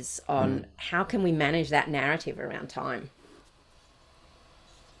there is on how can we manage that narrative around time?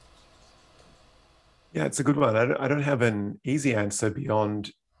 Yeah, it's a good one. I don't have an easy answer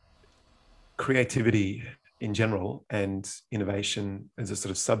beyond creativity in general and innovation as a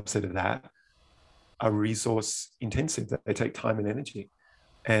sort of subset of that are resource intensive. They take time and energy.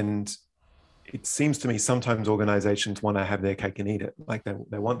 And it seems to me sometimes organizations want to have their cake and eat it. Like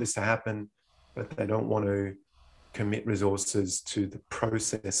they want this to happen, but they don't want to commit resources to the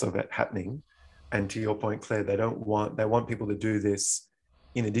process of it happening. And to your point, Claire, they want people to do this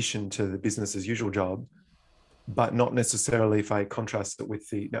in addition to the business as usual job. but not necessarily if I contrast it with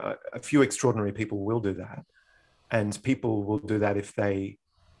now, a few extraordinary people will do that. And people will do that if they,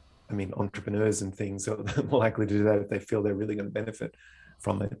 I mean, entrepreneurs and things are more likely to do that if they feel they're really going to benefit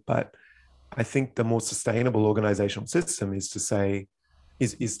from it. But I think the more sustainable organizational system is to say,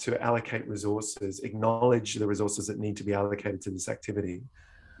 is to allocate resources, acknowledge the resources that need to be allocated to this activity,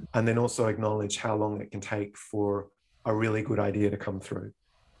 and then also acknowledge how long it can take for a really good idea to come through.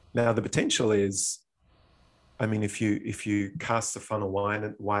 Now, the potential is, I mean, if you cast the funnel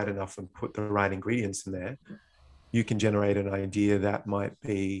wide enough and put the right ingredients in there, you can generate an idea that might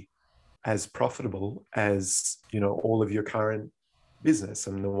be as profitable as, you know, all of your current business.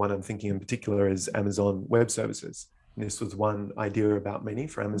 And the one I'm thinking in particular is Amazon Web Services. And this was one idea about many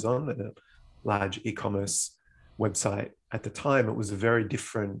for Amazon, a large e-commerce website. At the time, it was a very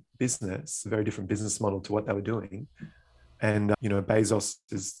different business model to what they were doing. And, you know, Bezos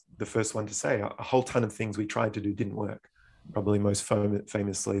is the first one to say a whole ton of things we tried to do didn't work. Probably most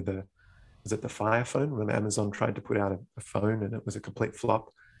famously, was it the Fire phone, when Amazon tried to put out a phone and it was a complete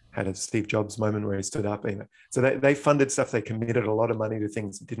flop, had a Steve Jobs moment where he stood up. Anyway. So they funded stuff, they committed a lot of money to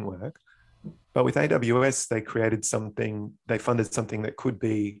things that didn't work. But with AWS, they funded something that could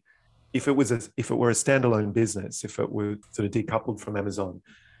be, if it were a standalone business, if it were sort of decoupled from Amazon,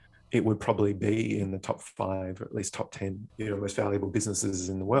 it would probably be in the top 5 or at least top 10, you know, most valuable businesses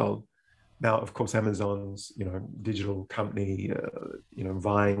in the world. Now, of course, Amazon's, you know, digital company, you know,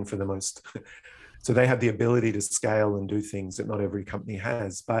 vying for the most. So they have the ability to scale and do things that not every company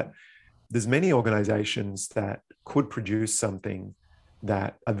has. But there's many organizations that could produce something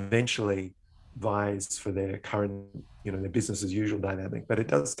that eventually vies for their current, you know, their business as usual dynamic. But it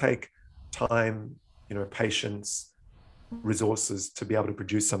does take time, you know, patience, resources to be able to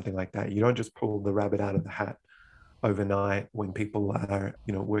produce something like that. You don't just pull the rabbit out of the hat overnight when people are,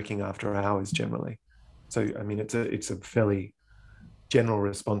 you know, working after hours generally. So, I mean, it's a fairly general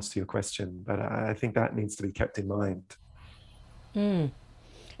response to your question, but I think that needs to be kept in mind.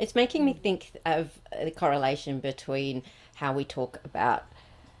 It's making me think of the correlation between how we talk about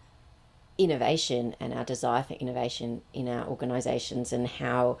innovation and our desire for innovation in our organizations and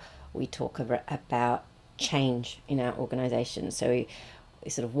how we talk about change in our organizations. So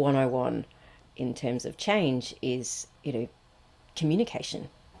sort of 101 in terms of change is, you know, communication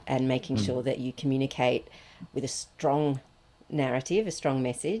and making sure that you communicate with a strong narrative, a strong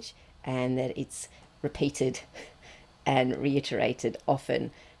message, and that it's repeated and reiterated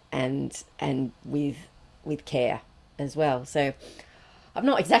often and with care as well. So I'm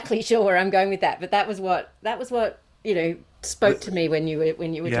not exactly sure where I'm going with that, but that was what you know spoke to me when you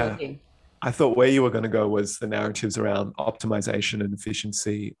were talking. I thought where you were going to go was the narratives around optimization and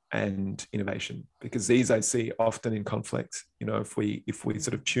efficiency and innovation, because these I see often in conflict. You know, if we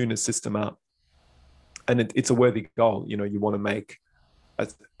sort of tune a system up, and it's a worthy goal, you know, you want to make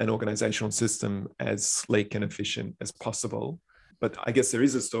an organizational system as sleek and efficient as possible. But I guess there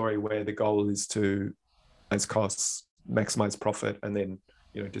is a story where the goal is to minimize costs, maximize profit, and then,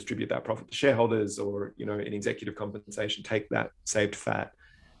 you know, distribute that profit to shareholders, or, you know, in executive compensation, take that saved fat.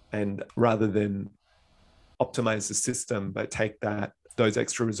 And rather than optimize the system, but take those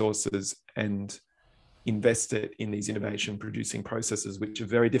extra resources and invest it in these innovation producing processes, which are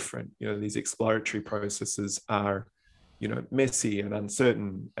very different. You know, these exploratory processes are, you know, messy and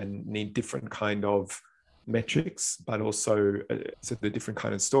uncertain and need different kind of metrics, but also a different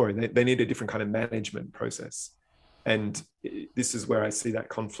kind of story. They need a different kind of management process. And this is where I see that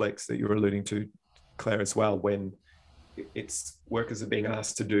conflict that you're alluding to, Claire, as well, when it's workers are being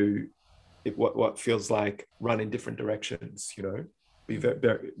asked to do what feels like run in different directions, you know, be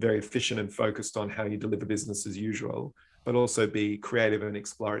very, very efficient and focused on how you deliver business as usual, but also be creative and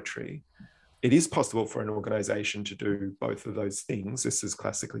exploratory. It is possible for an organization to do both of those things. This is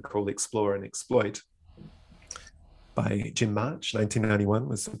classically called Explore and Exploit by Jim March. 1991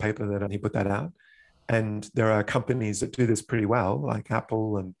 was the paper that he put that out. And there are companies that do this pretty well, like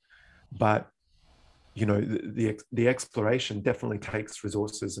Apple, but you know, the exploration definitely takes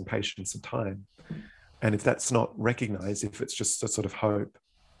resources and patience and time. And if that's not recognized, if it's just a sort of hope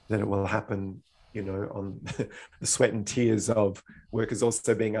that it will happen, you know, on the sweat and tears of workers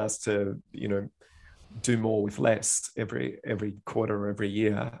also being asked to, you know, do more with less every quarter or every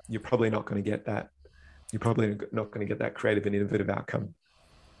year, you're probably not going to get that. You're probably not going to get that creative and innovative outcome.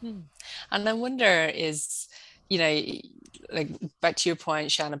 And I wonder you know, like back to your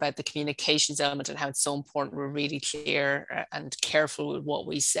point, Shan, about the communications element and how it's so important we're really clear and careful with what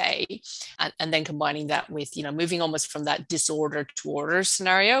we say. And then combining that with, you know, moving almost from that disorder to order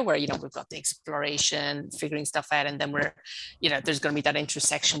scenario where, you know, we've got the exploration, figuring stuff out, and then we're, you know, there's going to be that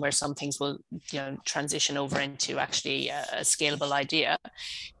intersection where some things will, you know, transition over into actually a scalable idea.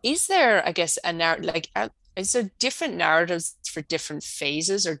 Is there, I guess, a narrative, like, is there different narratives for different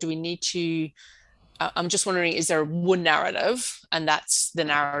phases, or do we need to, I'm just wondering, is there one narrative and that's the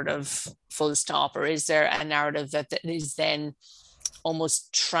narrative full stop, or is there a narrative that is then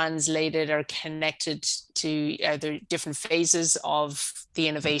almost translated or connected to either different phases of the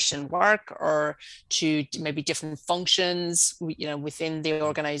innovation work or to maybe different functions, you know, within the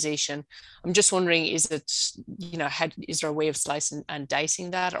organization? I'm just wondering, is it, you know, is there a way of slicing and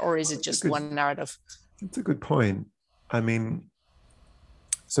dicing that, or is it just one narrative? That's a good point. I mean,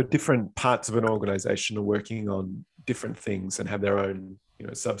 so different parts of an organization are working on different things and have their own, you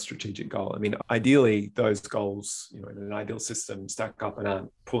know, sub-strategic goal. I mean, ideally, those goals, you know, in an ideal system, stack up and aren't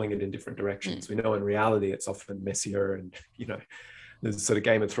pulling it in different directions. We know in reality, it's often messier and, you know, there's sort of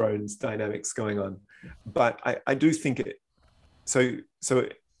Game of Thrones dynamics going on. But I do think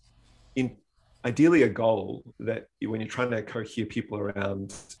ideally a goal that when you're trying to cohere people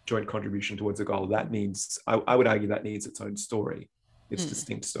around joint contribution towards a goal, that needs, I would argue that needs its own story. Its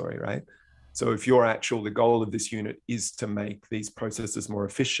distinct story, right? So if the goal of this unit is to make these processes more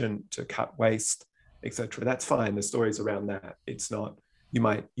efficient, to cut waste, etc., that's fine. The story's around that. It's not, you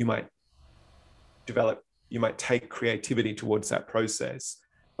might take creativity towards that process,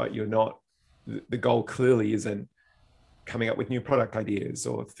 but the goal clearly isn't coming up with new product ideas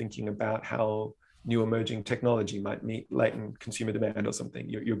or thinking about how new emerging technology might meet latent consumer demand or something.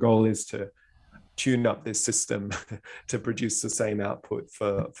 Your goal is to tune up this system to produce the same output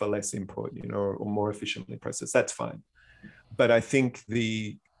for less input, you know, or more efficiently processed. That's fine. But I think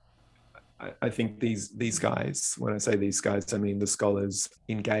these guys, when I say these guys, I mean the scholars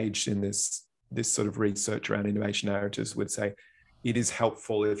engaged in this sort of research around innovation narratives, would say it is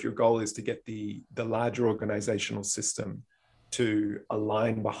helpful if your goal is to get the larger organizational system to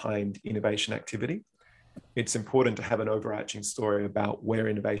align behind innovation activity. It's important to have an overarching story about where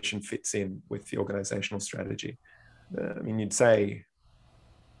innovation fits in with the organizational strategy. I mean, you'd say,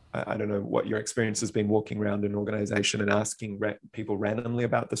 I don't know what your experience has been walking around an organization and asking people randomly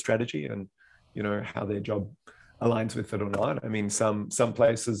about the strategy and, you know, how their job aligns with it or not. I mean, some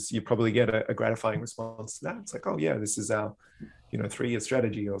places you probably get a gratifying response to that. It's like, oh yeah, this is our, you know, 3-year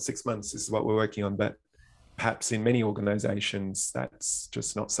strategy, or 6 months, this is what we're working on. But perhaps in many organizations, that's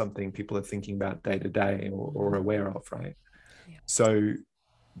just not something people are thinking about day to day or aware of, right? Yeah. So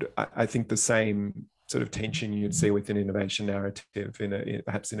I think the same sort of tension you'd see with an innovation narrative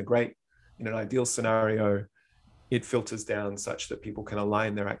perhaps in an ideal scenario, it filters down such that people can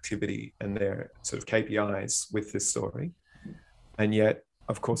align their activity and their sort of KPIs with this story. And yet,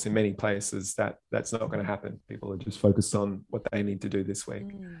 of course, in many places that's not going to happen. People are just focused on what they need to do this week.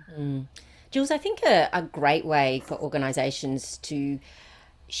 Mm. Jules, I think a great way for organisations to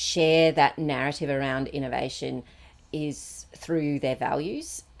share that narrative around innovation is through their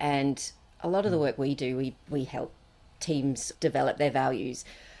values. And a lot of the work we do, we help teams develop their values,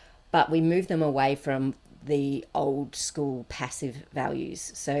 but we move them away from the old school passive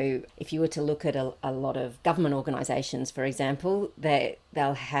values. So if you were to look at a lot of government organisations, for example,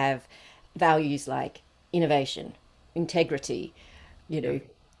 they'll have values like innovation, integrity, you know,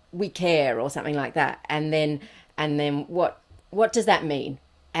 we care, or something like that. And then what does that mean?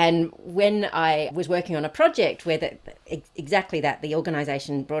 And when I was working on a project where exactly that, the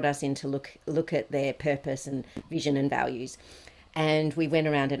organisation brought us in to look at their purpose and vision and values. And we went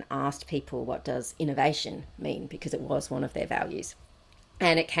around and asked people, what does innovation mean? Because it was one of their values.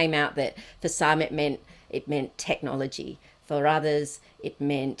 And it came out that for some it meant technology. For others, it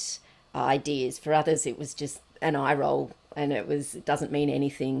meant ideas. For others, it was just an eye roll, and it doesn't mean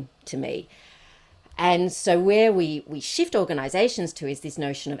anything to me. And so where we shift organisations to is this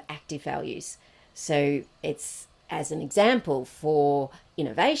notion of active values. So it's, as an example, for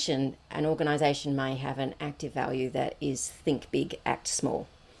innovation, an organisation may have an active value that is think big, act small.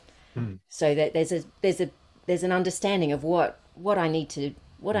 So that there's an understanding of what I need to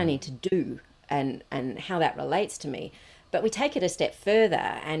do and how that relates to me. But we take it a step further,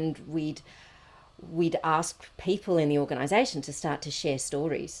 and we'd ask people in the organisation to start to share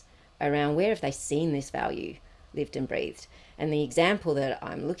stories around where have they seen this value lived and breathed. And the example that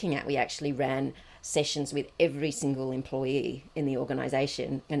I'm looking at, we actually ran sessions with every single employee in the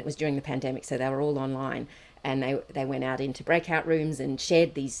organisation, and it was during the pandemic, so they were all online, and they went out into breakout rooms and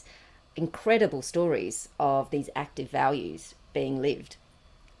shared these incredible stories of these active values being lived.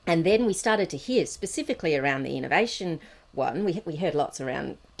 And then we started to hear specifically around the innovation one. We heard lots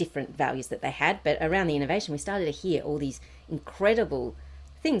around different values that they had, but around the innovation, we started to hear all these incredible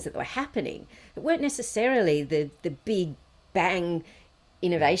things that were happening that weren't necessarily the big bang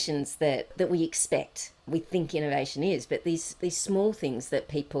innovations that we expect, we think innovation is, but these small things that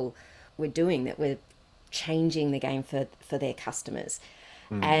people were doing that were changing the game for their customers.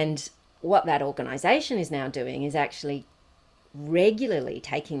 And what that organisation is now doing is actually regularly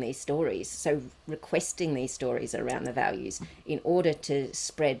taking these stories, so requesting these stories around the values in order to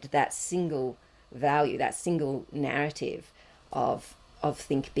spread that single value, that single narrative of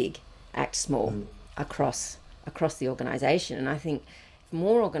think big, act small across the organisation. And I think if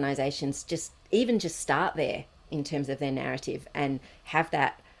more organisations just start there in terms of their narrative and have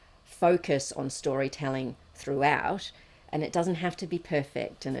that focus on storytelling throughout, and it doesn't have to be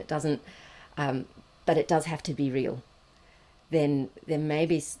perfect, and it doesn't, but it does have to be real, then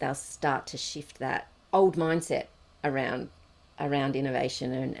maybe they'll start to shift that old mindset around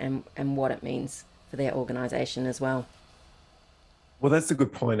innovation and what it means for their organisation as well. Well, that's a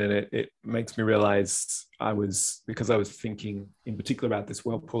good point, and it makes me realize because I was thinking in particular about this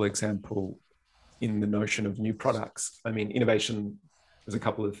Whirlpool example in the notion of new products. I mean, innovation, there's a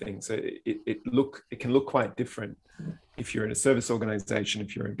couple of things. It can look quite different if you're in a service organization,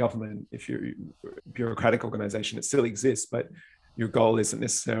 if you're in government, if you're a bureaucratic organization. It still exists, but your goal isn't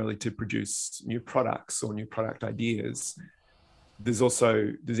necessarily to produce new products or new product ideas. There's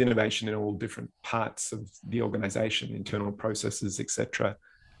innovation in all different parts of the organization, internal processes, etc.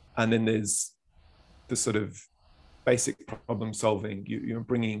 And then there's the sort of basic problem solving. You're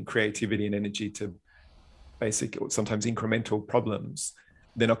bringing creativity and energy to basic, or sometimes incremental problems.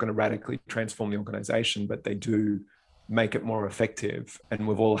 They're not going to radically transform the organization, but they do make it more effective. And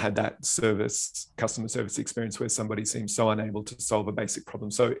we've all had that customer service experience where somebody seems so unable to solve a basic problem,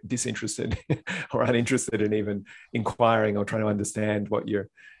 so disinterested or uninterested in even inquiring or trying to understand what you're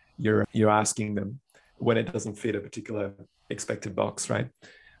asking them when it doesn't fit a particular expected box, right?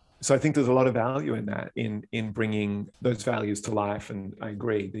 So I think there's a lot of value in that, in bringing those values to life. And I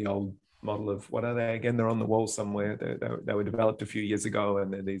agree, the old model of, what are they again? They're on the wall somewhere. They were developed a few years ago,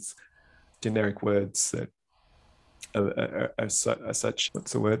 and they're these generic words that are such,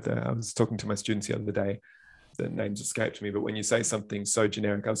 what's the word there? I was talking to my students the other day, the names escaped me, but when you say something so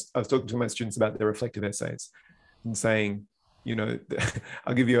generic, I was talking to my students about their reflective essays and saying,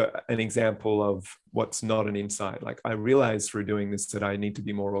 I'll give you an example of what's not an insight. Like, I realized through doing this that I need to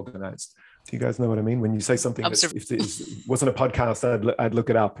be more organized. Do you guys know what I mean? When you say something that if it wasn't a podcast, I'd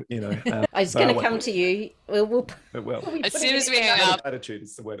look it up, I was going to come to you. We'll as soon as we hang up. Platitude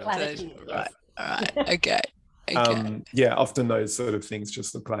is the word. Right. All right. Okay. Often those sort of things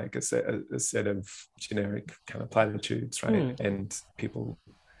just look like a set of generic kind of platitudes, right? And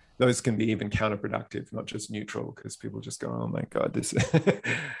those can be even counterproductive, not just neutral, because people just go, oh my God, this.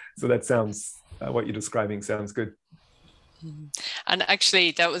 So that sounds, what you're describing sounds good. And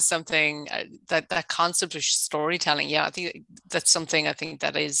actually, that was something that concept of storytelling. Yeah, I think that's something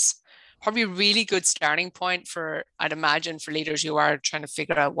that is probably a really good starting point for, I'd imagine, for leaders who are trying to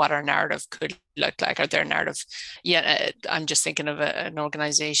figure out what our narrative could look like, or their narrative. Yeah, I'm just thinking of an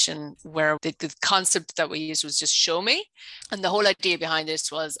organization where the concept that we used was just show me. And the whole idea behind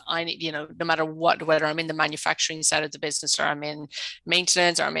this was, I need, no matter what, whether I'm in the manufacturing side of the business, or I'm in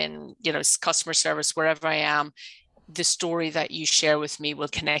maintenance, or I'm in, customer service, wherever I am, the story that you share with me will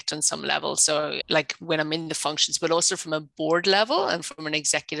connect on some level. So like when I'm in the functions, but also from a board level and from an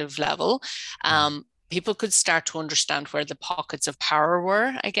executive level, people could start to understand where the pockets of power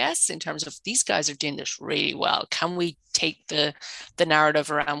were, I guess, in terms of, these guys are doing this really well. Can we take the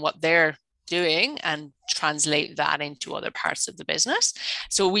narrative around what they're doing and translate that into other parts of the business?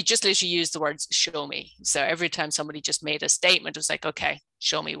 So we just literally use the words show me. So every time somebody just made a statement, it was like, okay,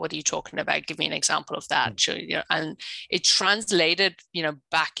 show me, what are you talking about? Give me an example of that. Show, and it translated,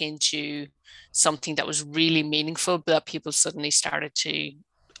 back into something that was really meaningful, but that people suddenly started to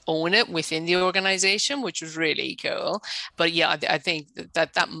own it within the organization, which was really cool. But yeah, I think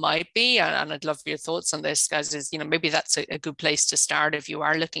that might be, and I'd love your thoughts on this, guys, is, maybe that's a good place to start if you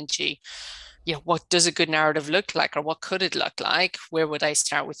are looking to, what does a good narrative look like, or what could it look like? Where would I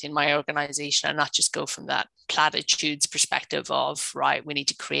start within my organization, and not just go from that platitudes perspective of, right, we need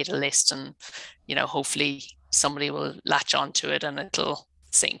to create a list, and, hopefully somebody will latch onto it and it'll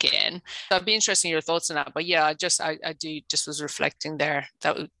sink in. So I'd be interested in your thoughts on that. But yeah, I was reflecting there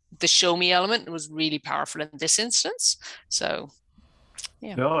that the show me element was really powerful in this instance. So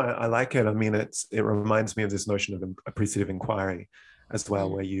yeah. No, I like it. I mean, it reminds me of this notion of appreciative inquiry. as well,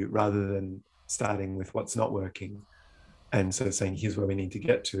 where you, rather than starting with what's not working and sort of saying, here's where we need to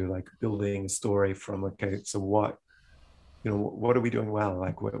get to, like building a story from, okay, so what, what are we doing well?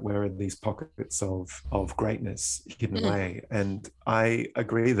 Like where are these pockets of greatness hidden away? And I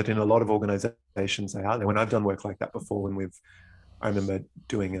agree that in a lot of organizations they are there. When I've done work like that before, I remember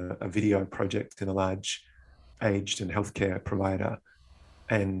doing a video project in a large aged and healthcare provider,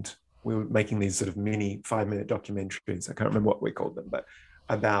 and we were making these sort of mini 5-minute documentaries. I can't remember what we called them, but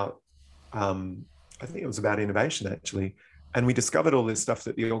about, I think it was about innovation actually. And we discovered all this stuff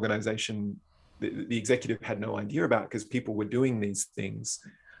that the organization, the executive had no idea about, because people were doing these things.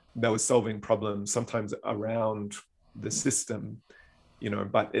 They were solving problems sometimes around the system,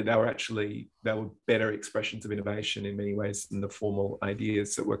 but they were better expressions of innovation in many ways than the formal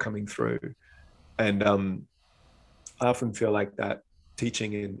ideas that were coming through. And I often feel like that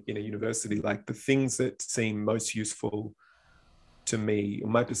teaching in a university, like the things that seem most useful to me,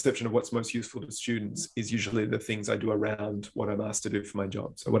 my perception of what's most useful to students is usually the things I do around what I'm asked to do for my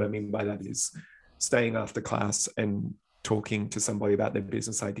job. So what I mean by that is staying after class and talking to somebody about their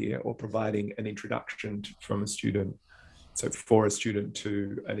business idea, or providing an introduction from a student. So for a student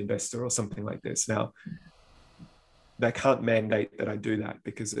to an investor or something like this. Now, they can't mandate that I do that,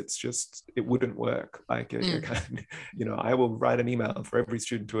 because it wouldn't work. Like, I will write an email for every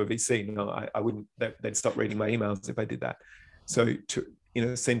student to a VC. No, I wouldn't, they'd stop reading my emails if I did that. So in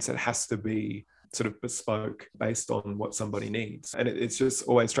a sense, it has to be sort of bespoke based on what somebody needs. And it's just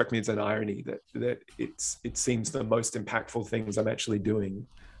always struck me as an irony that it seems the most impactful things I'm actually doing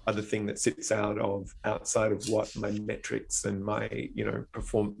are the thing that sits outside of what my metrics and my,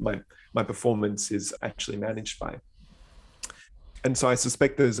 my performance is actually managed by. And so I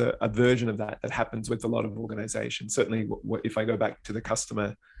suspect there's a version of that happens with a lot of organizations. Certainly, if I go back to the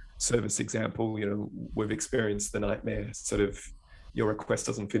customer service example, we've experienced the nightmare, sort of, your request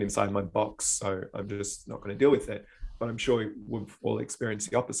doesn't fit inside my box, so I'm just not going to deal with it. But I'm sure we've all experienced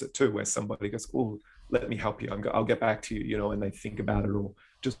the opposite too, where somebody goes, oh, let me help you. I'll get back to you, and they think about it, or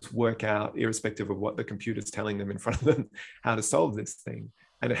just work out, irrespective of what the computer's telling them in front of them, how to solve this thing.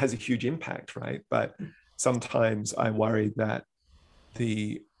 And it has a huge impact, right? But sometimes I worry that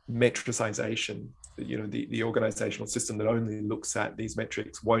the metricization, the organizational system that only looks at these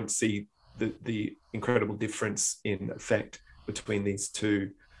metrics won't see the incredible difference in effect between these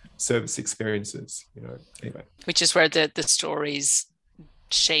two service experiences, anyway. Which is where the stories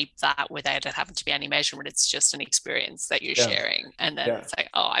shape that without it having to be any measurement. It's just an experience that you're sharing. And then it's like,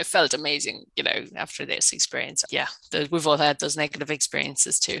 oh, I felt amazing, after this experience. Yeah, we've all had those negative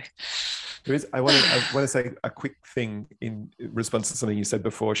experiences too. I want to say a quick thing in response to something you said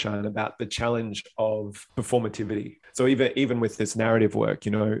before, Sian, about the challenge of performativity. So even with this narrative work,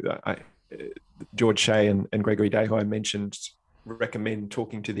 George Shea and Gregory Day, who I mentioned, recommend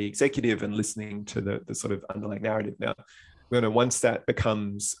talking to the executive and listening to the sort of underlying narrative. Now, once that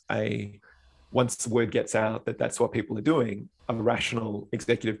becomes once the word gets out that that's what people are doing, a rational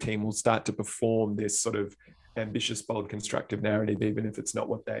executive team will start to perform this sort of ambitious, bold, constructive narrative, even if it's not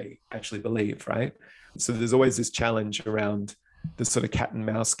what they actually believe, right? So there's always this challenge around the sort of cat and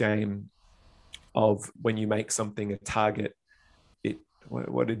mouse game of when you make something a target.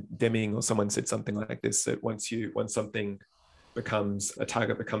 What did Deming or someone said something like this, that once something becomes a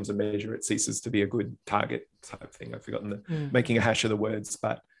target, becomes a measure, it ceases to be a good target type thing. I've forgotten making a hash of the words,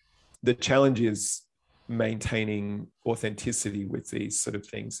 but the challenge is maintaining authenticity with these sort of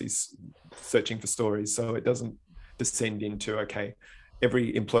things, these searching for stories, so it doesn't descend into, okay,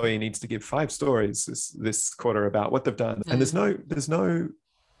 every employee needs to give 5 stories this quarter about what they've done. And there's no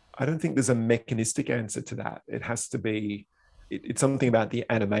I don't think there's a mechanistic answer to that. It has to be, it's something about the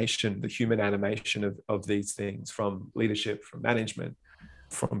animation, the human animation of these things, from leadership, from management,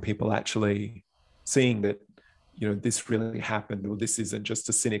 from people actually seeing that, this really happened, or this isn't just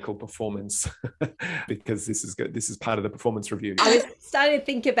a cynical performance because this is part of the performance review. I was starting to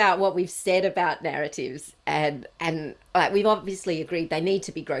think about what we've said about narratives, and like, we've obviously agreed they need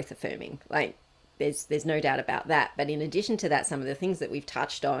to be growth affirming. Like, there's no doubt about that. But in addition to that, some of the things that we've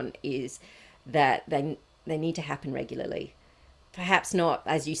touched on is that they need to happen regularly. Perhaps not,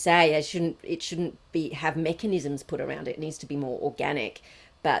 as you say, it shouldn't have mechanisms put around it. It needs to be more organic,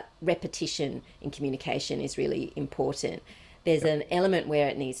 but repetition in communication is really important. There's an element where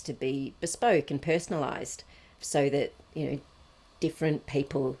it needs to be bespoke and personalized, so that different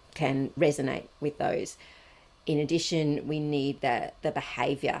people can resonate with those. In addition, we need the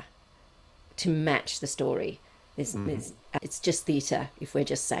behavior to match the story. It's just theatre if we're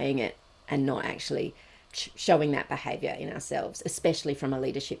just saying it and not actually showing that behavior in ourselves, especially from a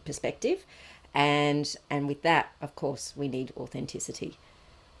leadership perspective. And with that, of course, we need authenticity.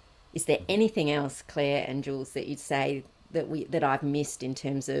 Is there anything else, Claire and Jules, that you'd say that I've missed in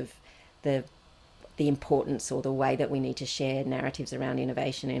terms of the importance or the way that we need to share narratives around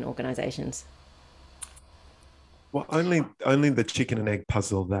innovation in organisations? Well, only the chicken and egg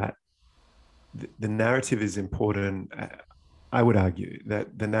puzzle that the narrative is important. I would argue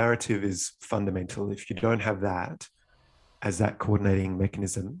that the narrative is fundamental. If you don't have that as that coordinating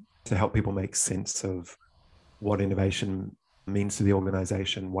mechanism to help people make sense of what innovation means to the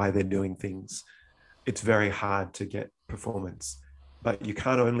organization, why they're doing things, it's very hard to get performance. But you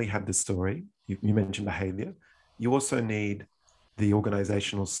can't only have the story. You mentioned behavior. You also need the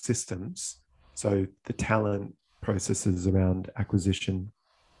organizational systems. So the talent processes around acquisition,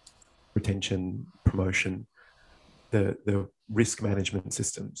 retention, promotion, the risk management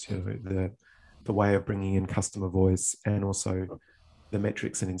systems, the way of bringing in customer voice, and also the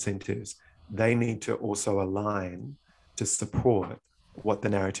metrics and incentives. They need to also align to support what the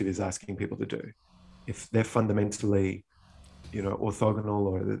narrative is asking people to do. If they're fundamentally,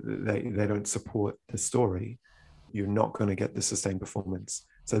 orthogonal, or they don't support the story, you're not going to get the sustained performance.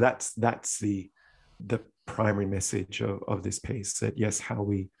 So that's the primary message of this piece, that yes, how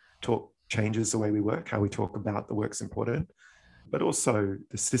we talk changes the way we work, how we talk about the work's important, but also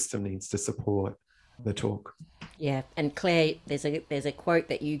the system needs to support the talk. Yeah, and Claire, there's a quote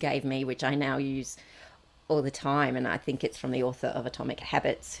that you gave me, which I now use all the time, and I think it's from the author of Atomic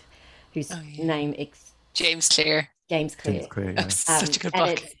Habits, whose name is James Clear. James Clear. Yeah. Such a good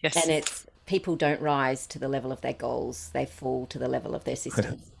book. And it's people don't rise to the level of their goals; they fall to the level of their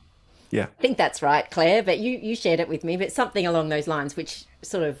systems. Yeah, I think that's right, Claire. But you shared it with me, but something along those lines, which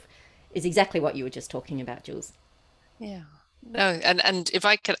sort of is exactly what you were just talking about, Jules. Yeah. No, and if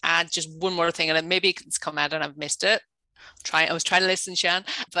I could add just one more thing, and maybe it's come out and I've missed it. I was trying to listen, Shan,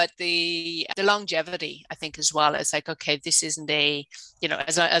 but the longevity, I think, as well, is like, okay, this isn't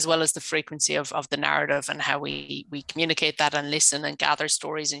as well as the frequency of the narrative and how we communicate that and listen and gather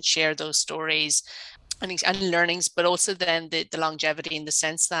stories and share those stories and learnings, but also then the longevity in the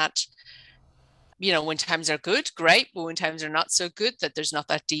sense that, when times are good, great, but when times are not so good, that there's not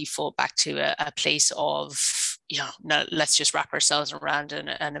that default back to a place of, no, let's just wrap ourselves around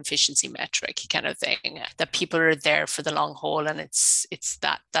an efficiency metric kind of thing, that people are there for the long haul. And that's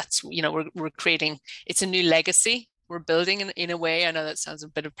we're creating, it's a new legacy we're building in a way. I know that sounds a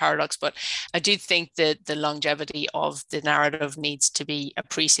bit of a paradox, but I do think that the longevity of the narrative needs to be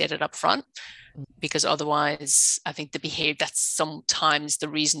appreciated up front, because otherwise I think the behavior, that's sometimes the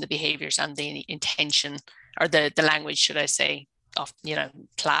reason the behaviors and the intention, or the language, should I say, of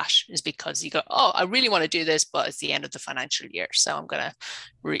clash, is because you go, oh, I really want to do this, but it's the end of the financial year, so I'm going to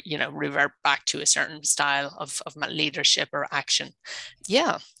revert back to a certain style of my leadership or action.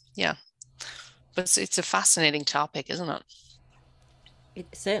 Yeah But it's a fascinating topic, isn't it? It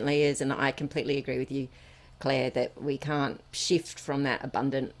certainly is, and I completely agree with you, Claire, that we can't shift from that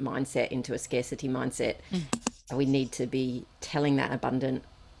abundant mindset into a scarcity mindset. We need to be telling that abundant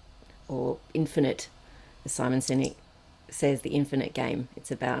or infinite, as Simon Sinek says, the infinite game.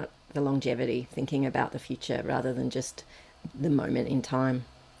 It's about the longevity, thinking about the future rather than just the moment in time.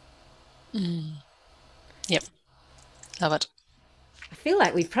 Yep. Love it. I feel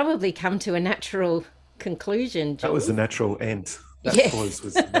like we've probably come to a natural conclusion, Jules. That was the natural end. That pause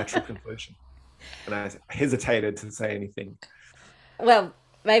was the natural conclusion. And I hesitated to say anything. Well,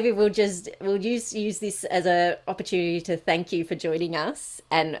 maybe we'll use this as an opportunity to thank you for joining us.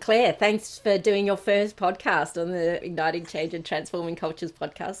 And Claire, thanks for doing your first podcast on the Igniting Change and Transforming Cultures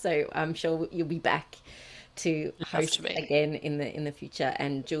podcast. So I'm sure you'll be back to host again in the future.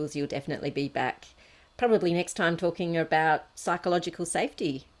 And Jules, you'll definitely be back probably next time talking about psychological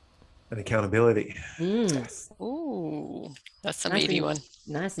safety. And accountability. Yes. Ooh, that's a meaty one.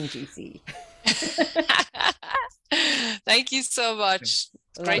 Nice and juicy. Thank you so much.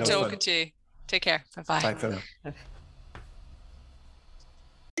 Great talking to you. Take care. Bye-bye. Bye for now.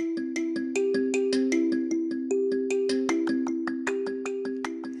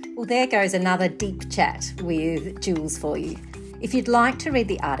 Well, there goes another deep chat with Jules for you. If you'd like to read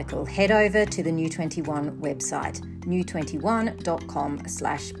the article, head over to the New21 website,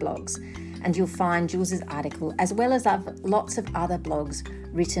 new21.com/blogs, and you'll find Jules's article, as well as lots of other blogs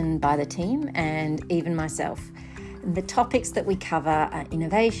written by the team and even myself. The topics that we cover are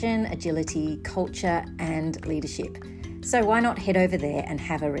innovation, agility, culture, and leadership. So why not head over there and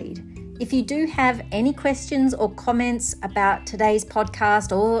have a read? If you do have any questions or comments about today's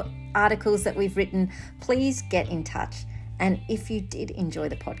podcast or articles that we've written, please get in touch. And if you did enjoy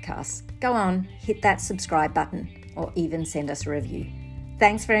the podcast, go on, hit that subscribe button or even send us a review.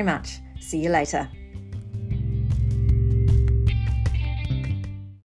 Thanks very much. See you later.